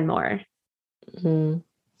and go learn more. Mm.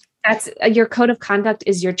 That's your code of conduct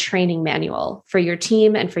is your training manual for your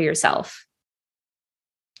team and for yourself.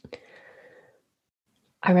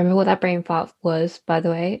 I remember what that brain fart was, by the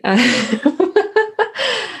way.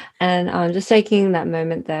 And just taking that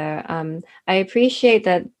moment there, I appreciate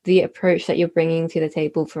that the approach that you're bringing to the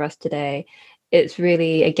table for us today. It's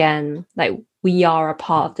really, again, like we are a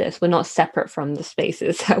part of this. We're not separate from the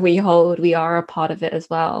spaces that we hold. We are a part of it as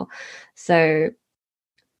well. So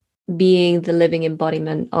being the living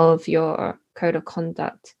embodiment of your code of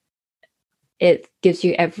conduct, it gives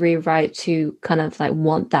you every right to kind of like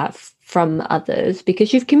want that from others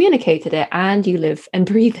because you've communicated it and you live and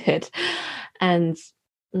breathe it. And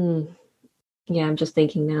yeah, I'm just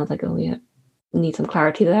thinking now, like, oh yeah, need some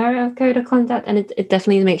clarity there of code of conduct. And it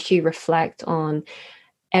definitely makes you reflect on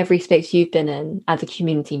every space you've been in as a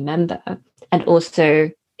community member. And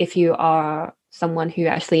also if you are someone who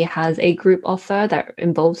actually has a group offer that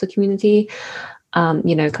involves the community, kind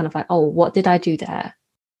of like, oh, what did I do there?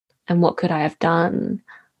 And what could I have done?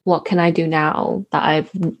 What can I do now that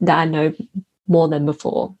I know more than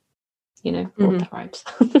before? All the vibes.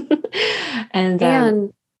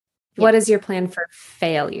 And what is your plan for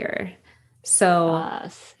failure? So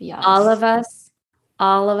yes. all of us,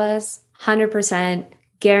 100%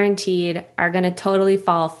 guaranteed are going to totally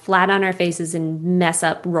fall flat on our faces and mess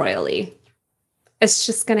up royally. It's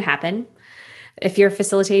just going to happen. If you're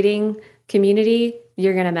facilitating community,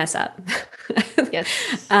 you're going to mess up. Yes.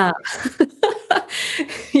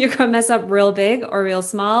 You're going to mess up real big or real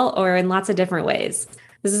small or in lots of different ways.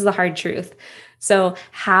 This is the hard truth. So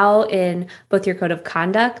how in both your code of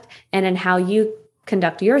conduct and in how you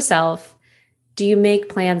conduct yourself, do you make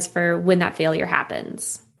plans for when that failure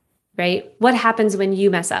happens, right? What happens when you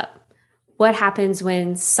mess up? What happens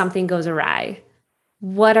when something goes awry?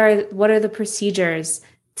 What are the procedures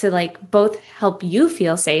to like both help you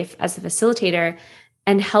feel safe as a facilitator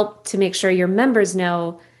and help to make sure your members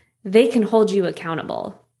know they can hold you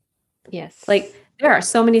accountable? Yes. Like there are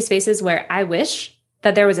so many spaces where I wish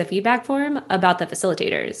that there was a feedback form about the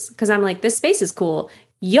facilitators because I'm like, this space is cool.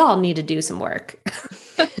 Y'all need to do some work.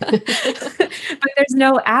 But there's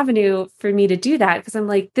no avenue for me to do that because I'm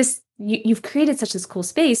like, you've created such this cool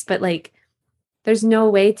space, but like, there's no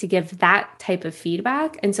way to give that type of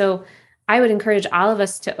feedback. And so I would encourage all of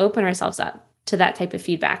us to open ourselves up to that type of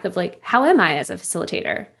feedback of like, how am I as a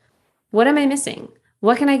facilitator? What am I missing?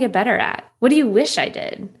 What can I get better at? What do you wish I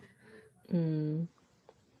did?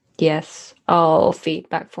 Yes. Oh,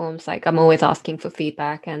 feedback forms. Like I'm always asking for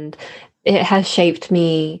feedback and it has shaped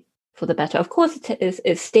me for the better. Of course,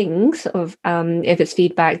 it stings of if it's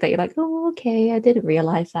feedback that you're like, oh, okay, I didn't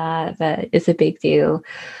realize that, but it's a big deal.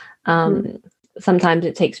 Sometimes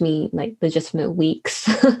it takes me like legitimate weeks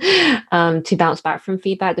to bounce back from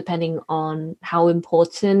feedback, depending on how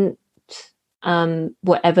important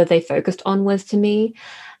whatever they focused on was to me.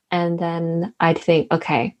 And then I'd think,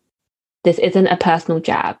 okay, this isn't a personal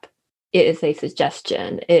jab. It is a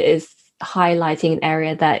suggestion. It is highlighting an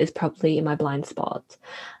area that is probably in my blind spot.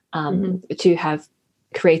 To have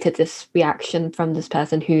created this reaction from this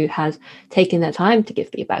person who has taken their time to give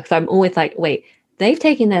feedback. So I'm always like, wait, they've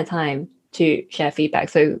taken their time to share feedback.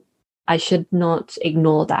 So I should not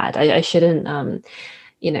ignore that. I shouldn't,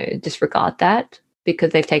 disregard that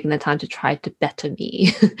because they've taken the time to try to better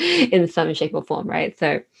me in some shape or form, right?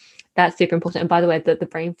 So that's super important. And by the way, the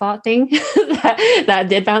brain fart thing that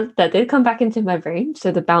did come back into my brain.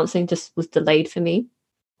 So the bouncing just was delayed for me.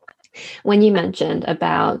 When you mentioned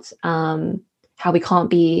about how we can't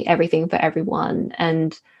be everything for everyone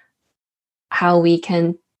and how we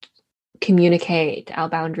can communicate our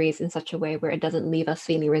boundaries in such a way where it doesn't leave us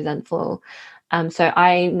feeling resentful. So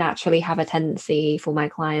I naturally have a tendency for my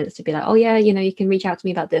clients to be like, oh yeah, you can reach out to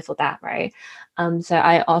me about this or that, right? So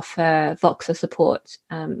I offer Voxer support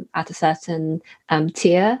at a certain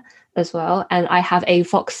tier as well. And I have a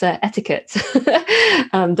Voxer etiquette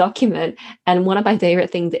document. And one of my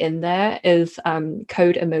favorite things in there is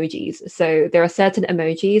code emojis. So there are certain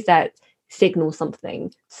emojis that signal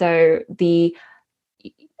something. So there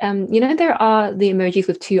are the emojis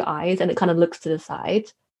with two eyes and it kind of looks to the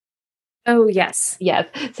side. Oh, yes. Yes.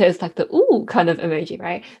 So it's like the ooh kind of emoji,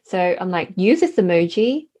 right? So I'm like, use this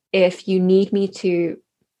emoji if you need me to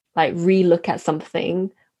like re-look at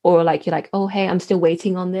something or like you're like, oh, hey, I'm still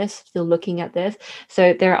waiting on this, still looking at this.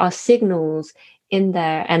 So there are signals in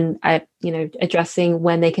there and addressing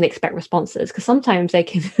when they can expect responses because sometimes they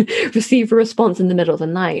can receive a response in the middle of the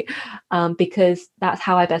night because that's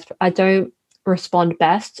how I don't respond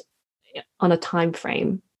best on a time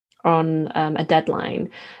frame, on a deadline.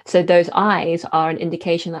 So those eyes are an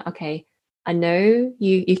indication that, okay, I know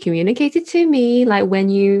you communicated to me like when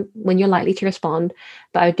you're likely to respond,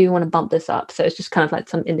 but I do want to bump this up. So it's just kind of like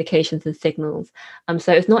some indications and signals.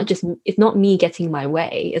 So it's not me getting my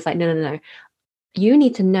way. It's like, no. You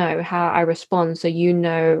need to know how I respond so you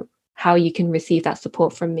know how you can receive that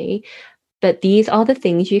support from me. But these are the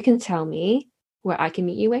things you can tell me where I can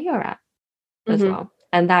meet you where you're at as well.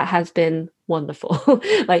 And that has been wonderful.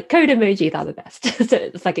 Like code emojis are the best. So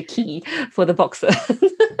it's like a key for the boxer.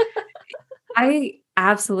 I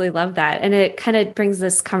absolutely love that. And it kind of brings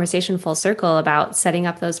this conversation full circle about setting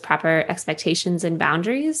up those proper expectations and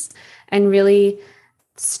boundaries and really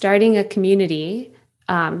starting a community,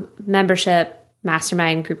 membership,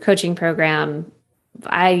 mastermind, group coaching program.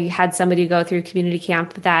 I had somebody go through community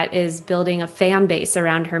camp that is building a fan base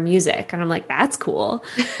around her music. And I'm like, that's cool.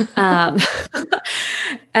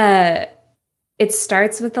 It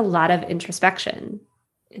starts with a lot of introspection.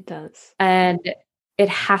 It does. And it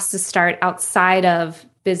has to start outside of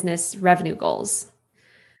business revenue goals.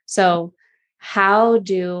 So how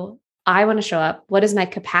do I want to show up? What is my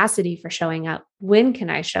capacity for showing up? When can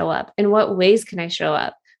I show up? In what ways can I show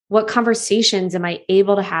up? What conversations am I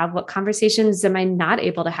able to have? What conversations am I not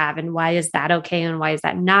able to have? And why is that okay? And why is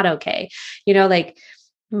that not okay? Like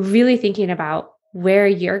really thinking about where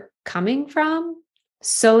you're coming from.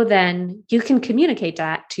 So then you can communicate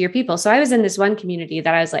that to your people. So I was in this one community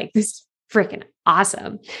that I was like, this is freaking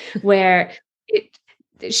awesome, where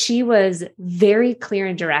she was very clear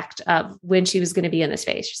and direct of when she was going to be in the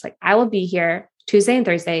space. She's like, I will be here Tuesday and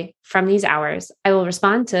Thursday from these hours. I will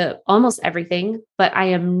respond to almost everything, but I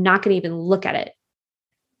am not going to even look at it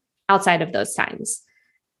outside of those times.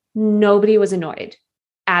 Nobody was annoyed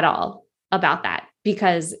at all about that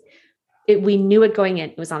because we knew it going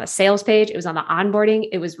in. It was on the sales page. It was on the onboarding.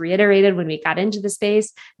 It was reiterated when we got into the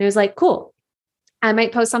space. And it was like, cool. I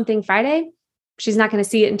might post something Friday. She's not going to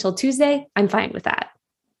see it until Tuesday. I'm fine with that.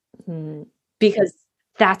 Because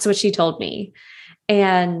that's what she told me.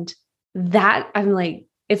 And that I'm like,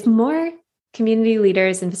 if more community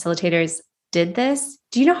leaders and facilitators did this,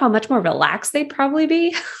 do you know how much more relaxed they'd probably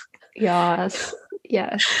be? Yes.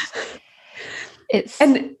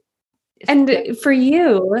 And for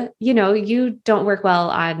you, you don't work well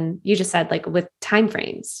on, you just said like with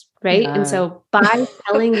timeframes, right? No. And so by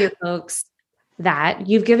telling your folks that,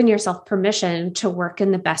 you've given yourself permission to work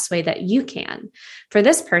in the best way that you can. For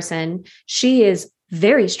this person, she is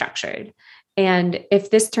very structured. And if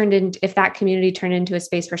that community turned into a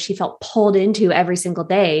space where she felt pulled into every single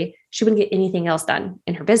day, she wouldn't get anything else done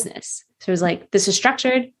in her business. So it was like, this is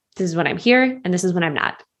structured. This is when I'm here. And this is when I'm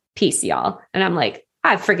not. Peace, y'all. And I'm like,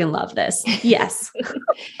 I freaking love this. Yes.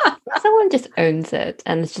 Someone just owns it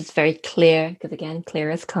and it's just very clear because again, clear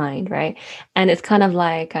is kind, right? And it's kind of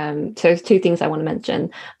like, so there's two things I want to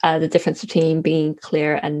mention. The difference between being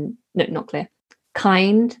clear and not clear,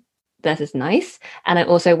 kind versus nice. And I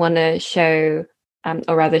also want to show,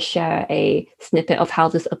 or rather share a snippet of how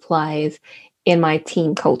this applies in my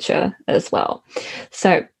team culture as well.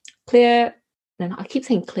 So clear, and I keep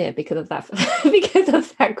saying clear because of that, because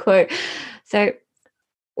of that quote. So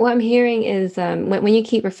what I'm hearing is when you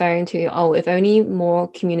keep referring to, if only more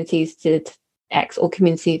communities did X or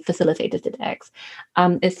community facilitators did X,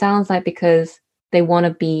 it sounds like because they want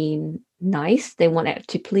to be nice, they want it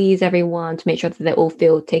to please everyone, to make sure that they all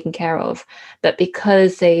feel taken care of. But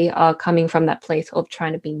because they are coming from that place of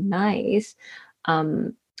trying to be nice,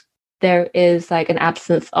 there is like an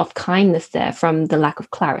absence of kindness there from the lack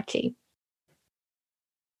of clarity.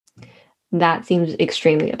 That seems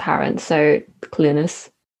extremely apparent. So clearness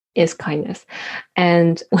is kindness.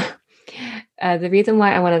 And the reason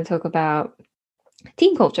why I want to talk about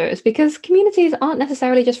team culture is because communities aren't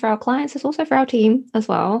necessarily just for our clients, it's also for our team as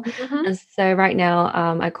well. And so right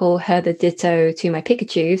now I call her the ditto to my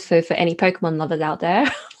Pikachu. So for any Pokemon lovers out there,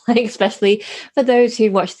 like especially for those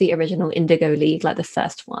who watched the original Indigo League, like the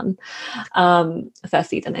first one, first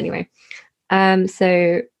season anyway.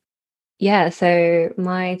 So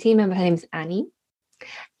my team member, her name's Annie,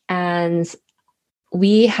 and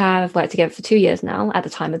we have worked together for 2 years now. At the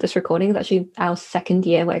time of this recording, it's actually our second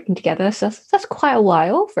year working together. So that's quite a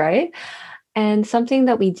while, right? And something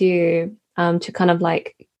that we do to kind of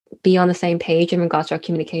like be on the same page in regards to our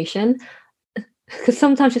communication, because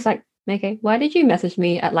sometimes it's like, okay, why did you message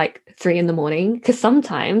me at like 3 a.m? Because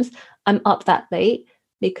sometimes I'm up that late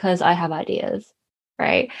because I have ideas,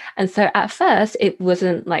 right? And so at first it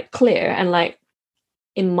wasn't like clear and like,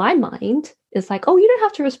 in my mind, it's like, oh, you don't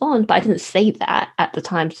have to respond. But I didn't say that at the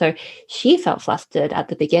time. So she felt flustered at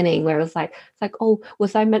the beginning, where it was like, it's like, oh,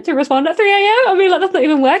 was I meant to respond at 3 a.m.? I mean, like, that's not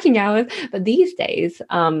even working hours. But these days,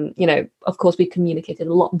 of course, we communicated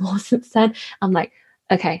a lot more since then. I'm like,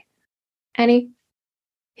 okay, Annie,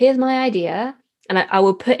 here's my idea. And I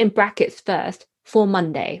will put in brackets first for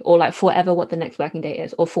Monday, or like for whatever what the next working day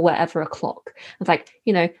is, or for whatever o'clock. It's like,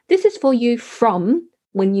 this is for you from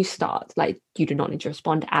when you start. Like, you do not need to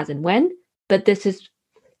respond as and when, but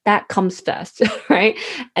that comes first, right?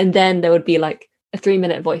 And then there would be like a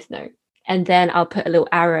 3-minute voice note. And then I'll put a little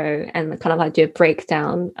arrow and kind of like do a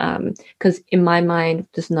breakdown. Because in my mind,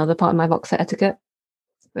 just another part of my Voxer etiquette,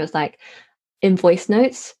 where it's like in voice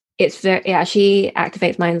notes, it actually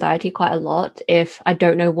activates my anxiety quite a lot if I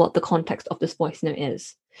don't know what the context of this voice note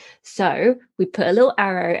is. So we put a little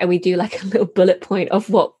arrow and we do like a little bullet point of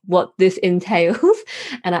what this entails.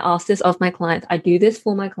 And I ask this of my clients. I do this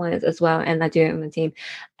for my clients as well, and I do it with my team.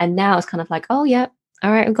 And now it's kind of like, oh yeah,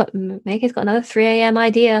 all right, Make's got another 3 a.m.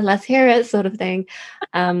 idea. Let's hear it, sort of thing.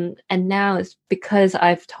 And now it's because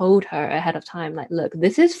I've told her ahead of time, like, look,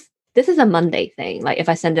 this is a Monday thing. Like if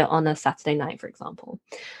I send it on a Saturday night, for example,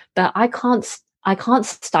 but I can't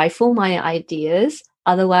stifle my ideas.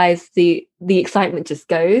 Otherwise the excitement just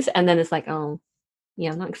goes. And then it's like, oh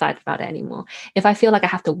yeah, I'm not excited about it anymore. If I feel like I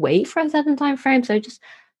have to wait for a certain time frame. So just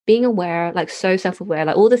being aware, like so self-aware,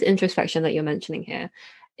 like all this introspection that you're mentioning here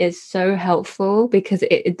is so helpful, because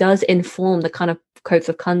it does inform the kind of codes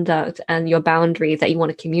of conduct and your boundaries that you want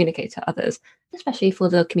to communicate to others, especially for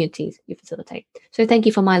the communities you facilitate. So thank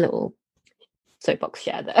you for my little soapbox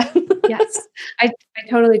share there. Yes, I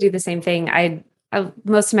totally do the same thing.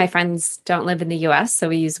 Most of my friends don't live in the US, so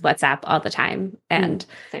we use WhatsApp all the time. And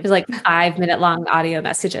there's like 5-minute long audio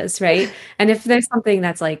messages, right? And if there's something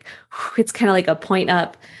that's like, it's kind of like a point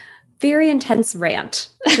up, very intense rant,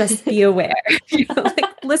 just be aware.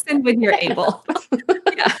 Like listen when you're able.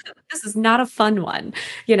 Yeah, this is not a fun one,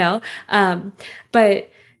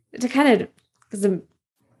 but to kind of, because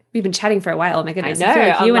we've been chatting for a while. Oh my goodness, I know. I feel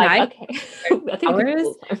like you and I, okay. hours,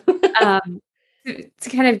 to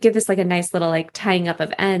kind of give this like a nice little like tying up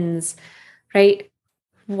of ends, right?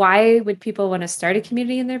 Why would people want to start a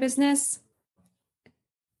community in their business?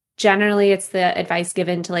 Generally, it's the advice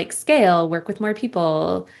given to like scale, work with more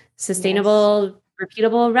people, sustainable,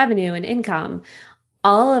 repeatable revenue and income.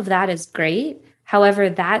 All of that is great. However,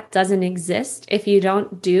 that doesn't exist if you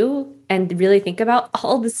don't do and really think about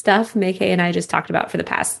all the stuff May and I just talked about for the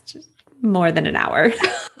past more than an hour.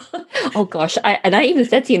 Oh gosh, I even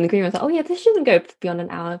said to you in the agreement, I was like, oh yeah, this shouldn't go beyond an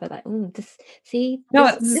hour, but like, this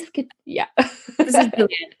could, yeah. This is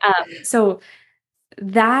brilliant. So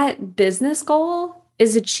that business goal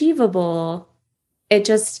is achievable. I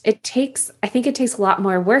think it takes a lot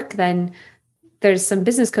more work than there's some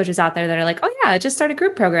business coaches out there that are like, oh yeah, just start a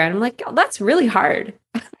group program. I'm like, oh, that's really hard.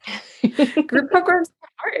 Group programs are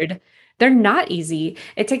hard. They're not easy.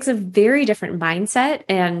 It takes a very different mindset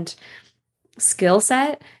and skill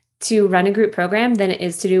set to run a group program than it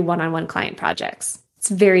is to do one-on-one client projects. It's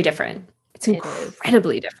very different. It's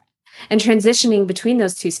incredibly different. And transitioning between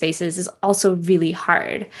those two spaces is also really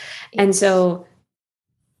hard. Yes. And so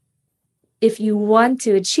if you want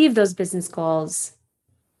to achieve those business goals,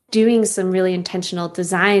 doing some really intentional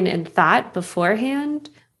design and thought beforehand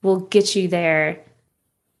will get you there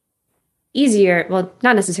easier. Well,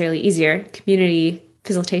 not necessarily easier. Community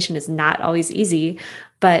facilitation is not always easy,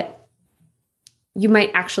 but you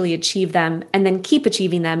might actually achieve them and then keep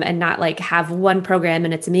achieving them and not like have one program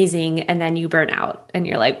and it's amazing and then you burn out and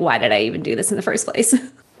you're like, why did I even do this in the first place?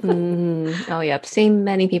 Oh yeah, I've seen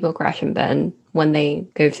many people crash and burn when they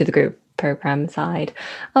go through the group program side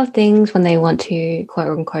of things, when they want to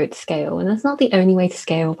quote unquote scale. And that's not the only way to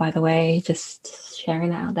scale, by the way, just sharing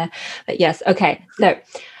that out there. But yes, okay, so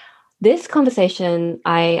this conversation,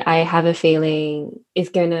 I have a feeling is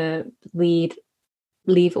going to leave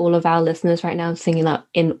all of our listeners right now singing up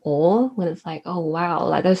in awe, when it's like, oh wow,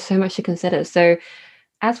 like there's so much to consider. So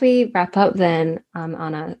as we wrap up then,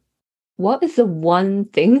 Anna, what is the one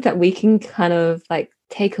thing that we can kind of like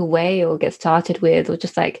take away or get started with, or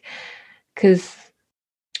just like, because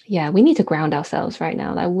yeah, we need to ground ourselves right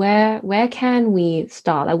now. Like where can we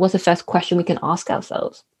start? Like what's the first question we can ask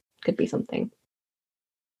ourselves? Could be something.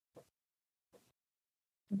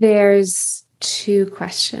 There's 2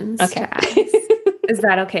 questions okay. to ask. Is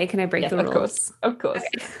that okay? Can I break the rules? Of course.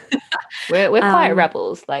 Okay. We're quiet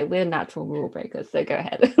rebels. Like we're natural rule breakers. So go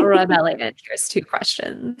ahead. Rebelling it. Here's 2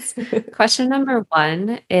 questions. Question number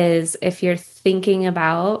 1 is if you're thinking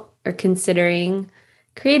about or considering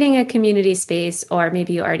creating a community space, or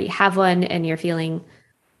maybe you already have one and you're feeling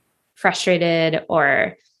frustrated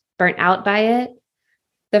or burnt out by it,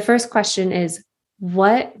 the first question is,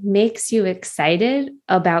 what makes you excited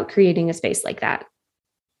about creating a space like that?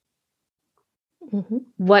 Mm-hmm.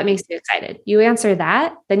 What makes you excited? You answer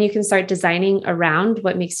that, then you can start designing around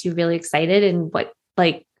what makes you really excited and what,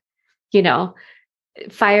 like,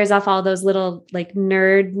 fires off all those little like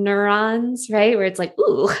nerd neurons, right? Where it's like,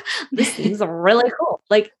 ooh, this thing's really cool.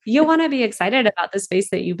 Like, you want to be excited about the space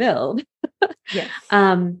that you build. Yes.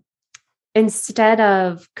 Instead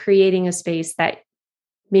of creating a space that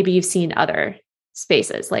maybe you've seen other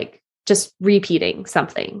spaces, like just repeating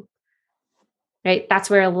something, right? That's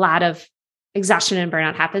where a lot of exhaustion and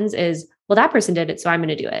burnout happens is, well, that person did it, so I'm going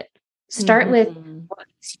to do it. Start with what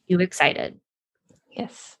makes you excited.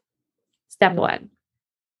 Yes. Step one.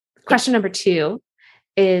 Question number 2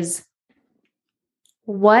 is,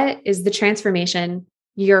 what is the transformation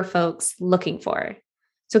your folks looking for?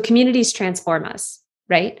 So communities transform us,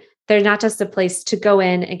 right? They're not just a place to go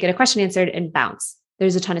in and get a question answered and bounce.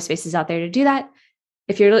 There's a ton of spaces out there to do that.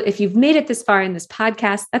 If you've made it this far in this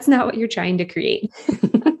podcast, that's not what you're trying to create.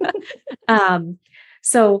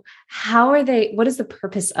 So what is the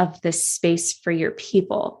purpose of this space for your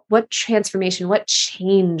people? What transformation, what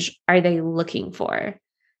change are they looking for?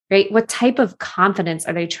 Right? What type of confidence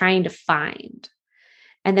are they trying to find?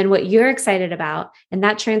 And then what you're excited about and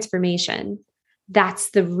that transformation, that's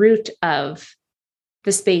the root of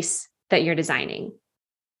the space that you're designing.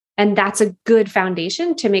 And that's a good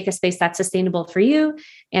foundation to make a space that's sustainable for you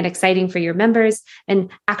and exciting for your members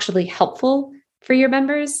and actually helpful for your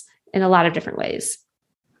members in a lot of different ways.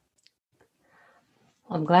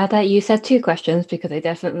 I'm glad that you said 2 questions, because they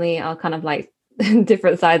definitely are kind of like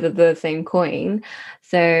different sides of the same coin.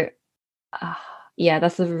 So yeah,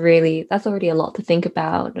 that's already a lot to think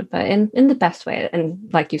about, but in the best way. And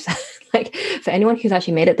like you said, like for anyone who's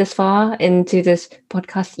actually made it this far into this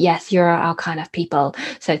podcast, yes, you're our kind of people.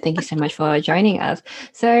 So thank you so much for joining us.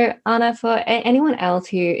 So Anna, for anyone else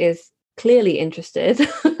who is clearly interested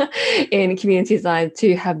in community design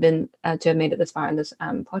to have made it this far in this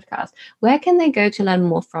podcast, where can they go to learn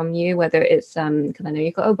more from you? Whether it's because I know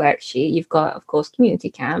you've got a worksheet, you've got, of course,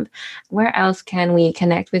 community camp. Where else can we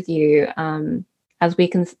connect with you as we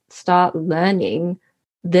can start learning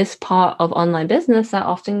this part of online business that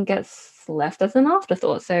often gets left as an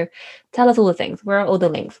afterthought? So tell us all the things. Where are all the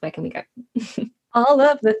links? Where can we go? All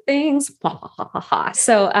of the things.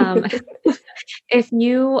 So if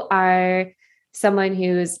you are someone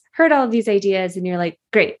who's heard all of these ideas and you're like,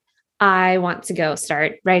 great, I want to go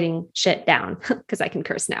start writing shit down because I can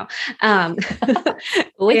curse now.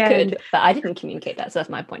 We could, but I didn't communicate that. So that's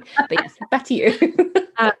my point. But yes, back to you.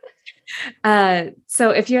 So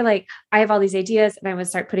if you're like, I have all these ideas and I want to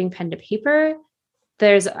start putting pen to paper,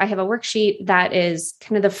 I have a worksheet that is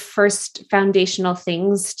kind of the first foundational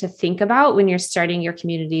things to think about when you're starting your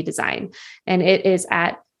community design. And it is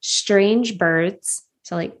at Strange Birds.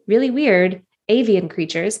 So like really weird avian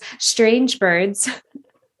creatures,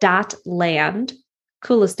 strangebirds.land,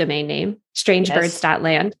 coolest domain name,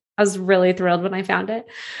 strangebirds.land. I was really thrilled when I found it.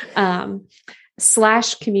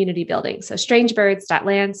 /community building. So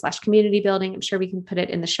strangebirds.land/community building. I'm sure we can put it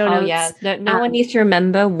in the show notes. Oh yeah. No one needs to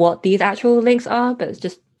remember what these actual links are, but it's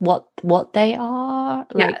just what they are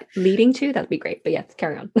leading to. That'd be great. But yes,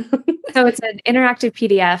 carry on. So it's an interactive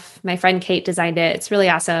PDF. My friend Kate designed it. It's really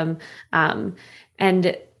awesome.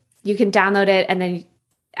 And you can download it and then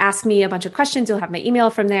ask me a bunch of questions. You'll have my email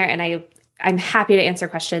from there. And I'm happy to answer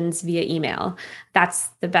questions via email. That's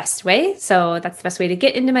the best way. So that's the best way to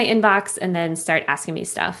get into my inbox and then start asking me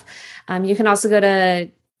stuff. You can also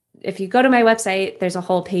if you go to my website, there's a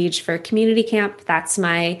whole page for community camp. That's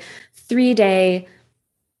my 3-day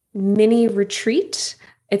mini retreat.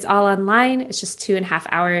 It's all online. It's just 2.5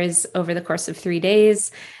 hours over the course of 3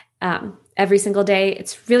 days. Every single day.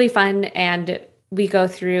 It's really fun. And we go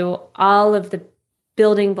through all of the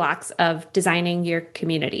building blocks of designing your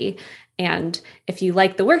community. And if you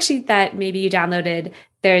like the worksheet that maybe you downloaded,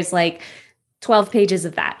 there's like 12 pages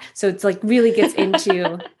of that. So it's like really gets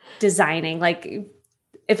into designing. Like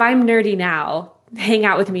if I'm nerdy now, hang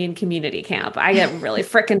out with me in community camp. I get really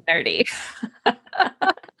freaking nerdy.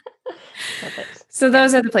 Perfect. So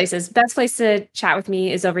those are the places. Best place to chat with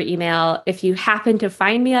me is over email. If you happen to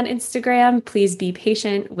find me on Instagram, please be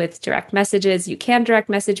patient with direct messages. You can direct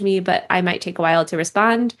message me, but I might take a while to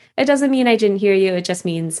respond. It doesn't mean I didn't hear you. It just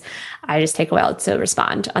means I just take a while to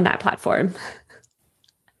respond on that platform.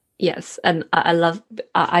 Yes, and I love,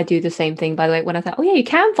 I do the same thing, by the way, when I thought, oh yeah, you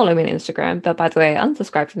can follow me on Instagram, but by the way,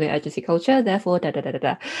 unsubscribe from the urgency culture, therefore, da da da da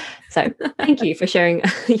da. So thank you for sharing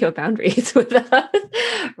your boundaries with us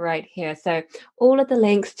right here. So all of the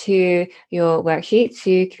links to your worksheet,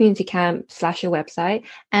 to Community Camp / your website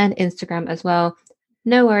and Instagram as well.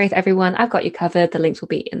 No worries, everyone. I've got you covered. The links will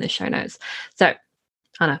be in the show notes. So,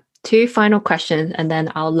 Anna, 2 final questions, and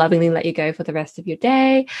then I'll lovingly let you go for the rest of your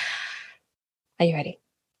day. Are you ready?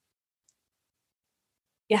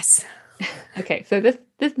 Yes. Okay, so this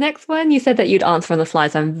next one, you said that you'd answer on the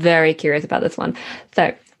slides. I'm very curious about this one.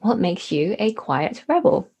 So, what makes you a quiet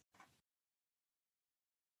rebel?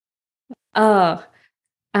 Oh,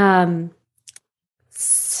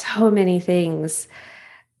 so many things.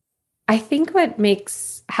 I think what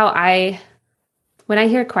makes when I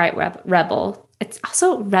hear quiet rebel, it's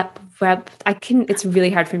also it's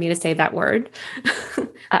really hard for me to say that word.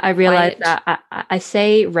 I realize that I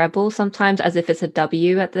say rebel sometimes as if it's a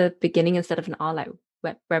W at the beginning instead of an R, like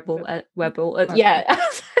rebel, rebel. Yeah,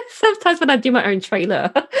 sometimes when I do my own trailer.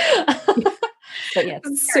 But yes,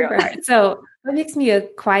 it's super hard. So what makes me a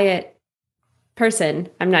quiet person?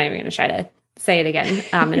 I'm not even going to try to say it again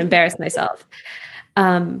and embarrass myself.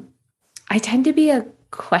 I tend to be a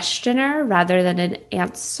questioner rather than an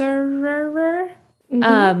answerer.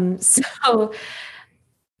 So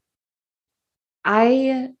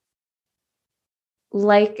I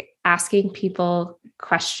like asking people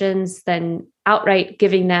questions than outright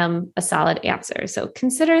giving them a solid answer. So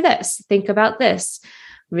consider this, think about this,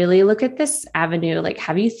 really look at this avenue. Like,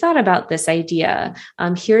 have you thought about this idea?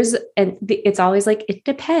 It's always like, it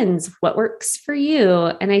depends what works for you.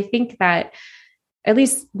 And I think that at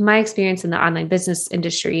least my experience in the online business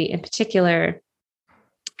industry in particular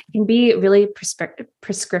can be really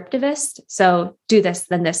prescriptivist. So do this,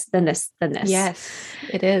 then this, then this, then this. Yes,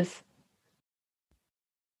 it is.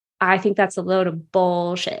 I think that's a load of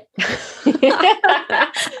bullshit.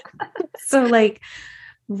 So like,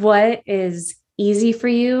 what is easy for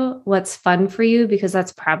you? What's fun for you? Because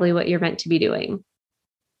that's probably what you're meant to be doing.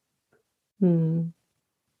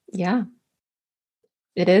 Yeah.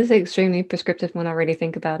 It is extremely prescriptive when I really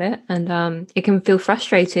think about it. And it can feel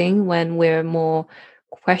frustrating when we're more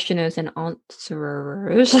questioners and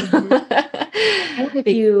answerers. And if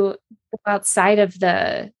you go outside of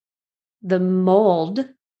the mold,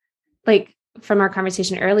 like from our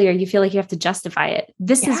conversation earlier, you feel like you have to justify it.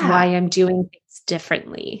 This is why I'm doing things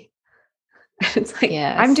differently. It's like,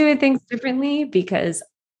 I'm doing things differently because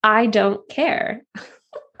I don't care.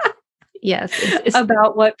 Yes.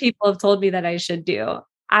 About what people have told me that I should do.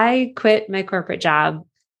 I quit my corporate job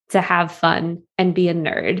to have fun and be a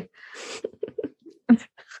nerd.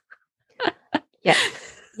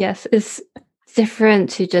 Yes. It's different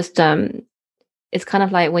to just it's kind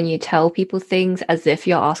of like when you tell people things as if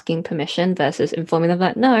you're asking permission versus informing them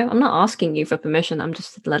that, no, I'm not asking you for permission. I'm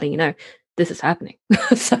just letting you know this is happening.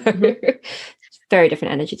 So very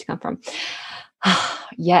different energy to come from.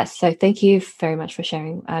 Yes. So thank you very much for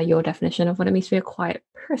sharing your definition of what it means to be a quiet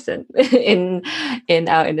person in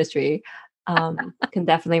our industry. Can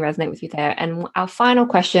definitely resonate with you there. And our final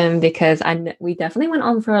question, because we definitely went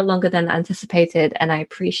on for longer than anticipated, and I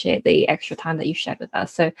appreciate the extra time that you shared with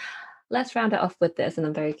us. So let's round it off with this, and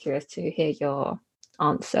I'm very curious to hear your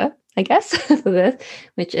answer, I guess, for this,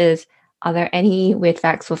 which is, are there any weird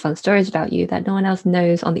facts or fun stories about you that no one else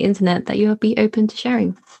knows on the internet that you would be open to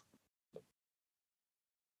sharing?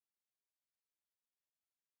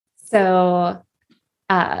 So,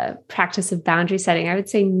 practice of boundary setting, I would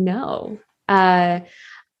say no.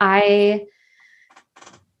 I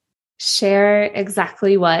share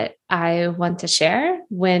exactly what I want to share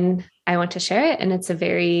when I want to share it. And it's a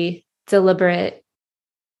very deliberate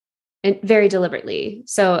and very deliberately.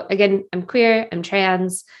 So again, I'm queer, I'm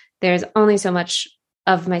trans. There's only so much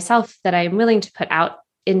of myself that I'm willing to put out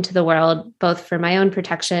into the world, both for my own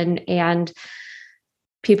protection, and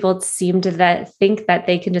people seem to think that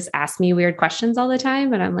they can just ask me weird questions all the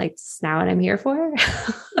time. And I'm like, this is not what I'm here for.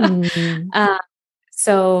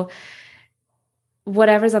 So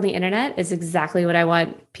whatever's on the internet is exactly what I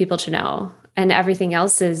want people to know. And everything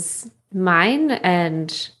else is mine,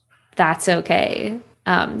 and that's okay.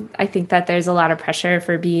 I think that there's a lot of pressure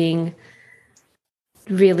for being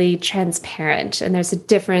really transparent. And there's a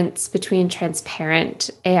difference between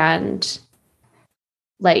transparent and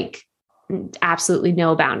like absolutely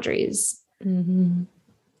no boundaries.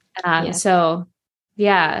 So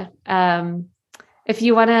yeah. If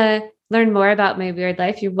you want to learn more about my weird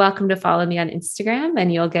life, you're welcome to follow me on Instagram,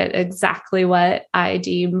 and you'll get exactly what I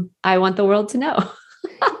deem I want the world to know.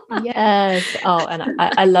 Yes. Oh, and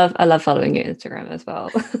I love following your Instagram as well.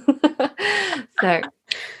 So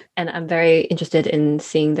And I'm very interested in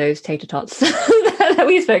seeing those tater tots that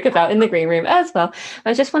we spoke about in the green room as well.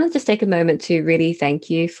 I just wanted to take a moment to really thank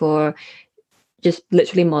you for just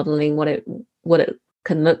literally modeling what it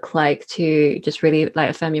can look like to just really like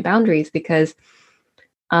affirm your boundaries, because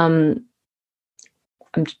no,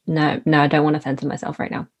 I don't want to censor myself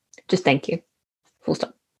right now. Just thank you. Full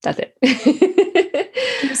stop. That's it.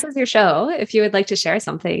 This is your show. If you would like to share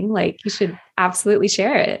something, like, you should absolutely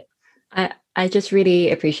share it. I just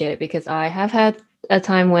really appreciate it, because I have had a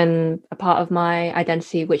time when a part of my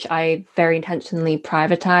identity, which I very intentionally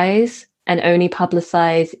privatize and only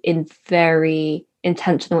publicize in very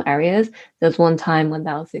intentional areas. There's one time when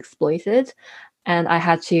that was exploited, and I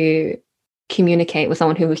had to communicate with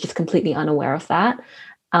someone who was just completely unaware of that.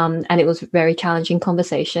 And it was a very challenging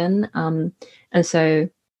conversation. And so,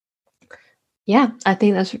 yeah, I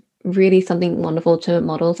think that's really something wonderful to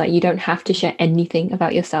model, that you don't have to share anything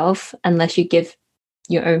about yourself unless you give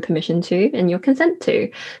your own permission to and your consent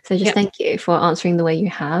to. So just thank you for answering the way you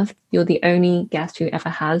have. You're the only guest who ever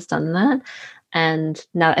has done that. And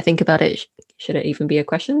now that I think about it, should it even be a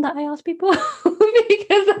question that I ask people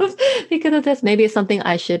because of this? Maybe it's something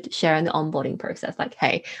I should share in the onboarding process. Like,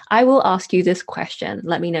 hey, I will ask you this question.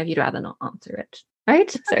 Let me know if you'd rather not answer it.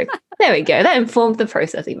 Right? So there we go. That informed the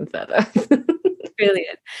process even further.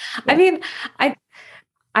 Brilliant. Yeah. I mean,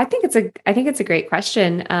 I think it's a great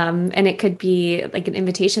question. And it could be like an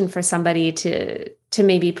invitation for somebody to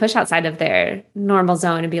maybe push outside of their normal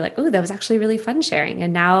zone and be like, oh, that was actually really fun sharing.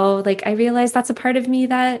 And now, like, I realize that's a part of me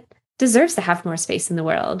that deserves to have more space in the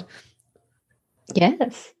world.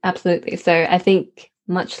 Yes, absolutely. So I think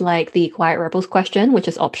much like the Quiet Rebels question, which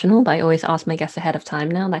is optional, but I always ask my guests ahead of time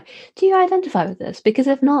now, like, do you identify with this? Because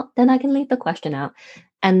if not, then I can leave the question out.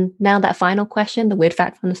 And now that final question, the weird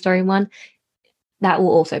fact from the story one, that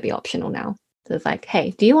will also be optional now. So it's like,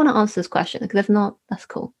 hey, do you want to answer this question? Because if not, that's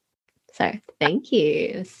cool. So thank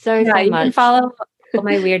you so much. You can follow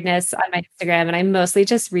my weirdness on my Instagram, and I mostly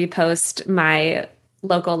just repost my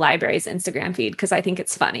local library's Instagram feed because I think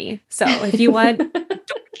it's funny. So if you want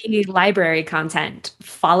dorky library content,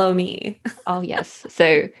 follow me. Oh yes.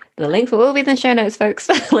 So the links will be in the show notes, folks.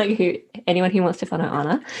 Like anyone who wants to follow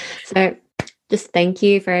Anna. So just thank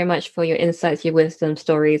you very much for your insights, your wisdom,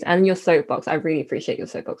 stories, and your soapbox. I really appreciate your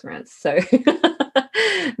soapbox rants. So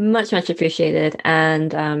much appreciated.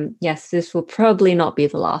 And yes, this will probably not be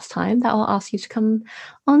the last time that I'll ask you to come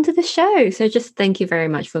onto the show. So just thank you very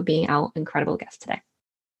much for being our incredible guest today.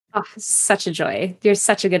 Oh, such a joy. You're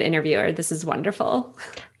such a good interviewer. This is wonderful.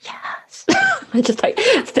 Yes. I just like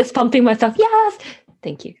fist pumping myself. Yes.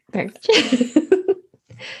 Thank you very much.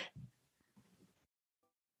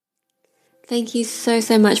 Thank you so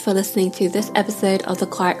much for listening to this episode of the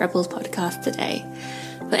Quiet Rebels podcast today.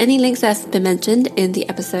 For any links that have been mentioned in the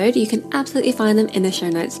episode, you can absolutely find them in the show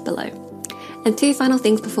notes below. And 2 final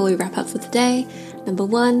things before we wrap up for today. Number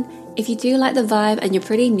 1, if you do like the vibe and you're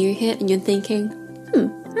pretty new here and you're thinking,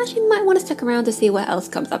 I actually might want to stick around to see what else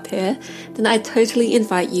comes up here, then I totally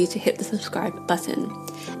invite you to hit the subscribe button.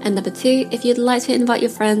 And number 2, if you'd like to invite your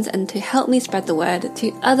friends and to help me spread the word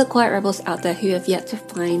to other Quiet Rebels out there who have yet to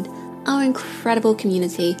find our incredible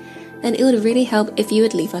community, then it would really help if you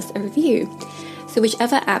would leave us a review. So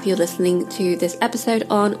whichever app you're listening to this episode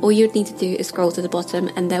on, all you'd need to do is scroll to the bottom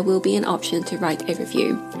and there will be an option to write a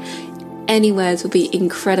review. Any words will be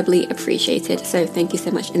incredibly appreciated, so thank you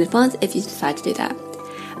so much in advance if you decide to do that.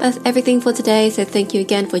 That's everything for today, so thank you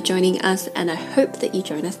again for joining us, and I hope that you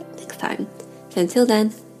join us next time. So until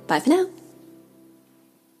then, bye for now.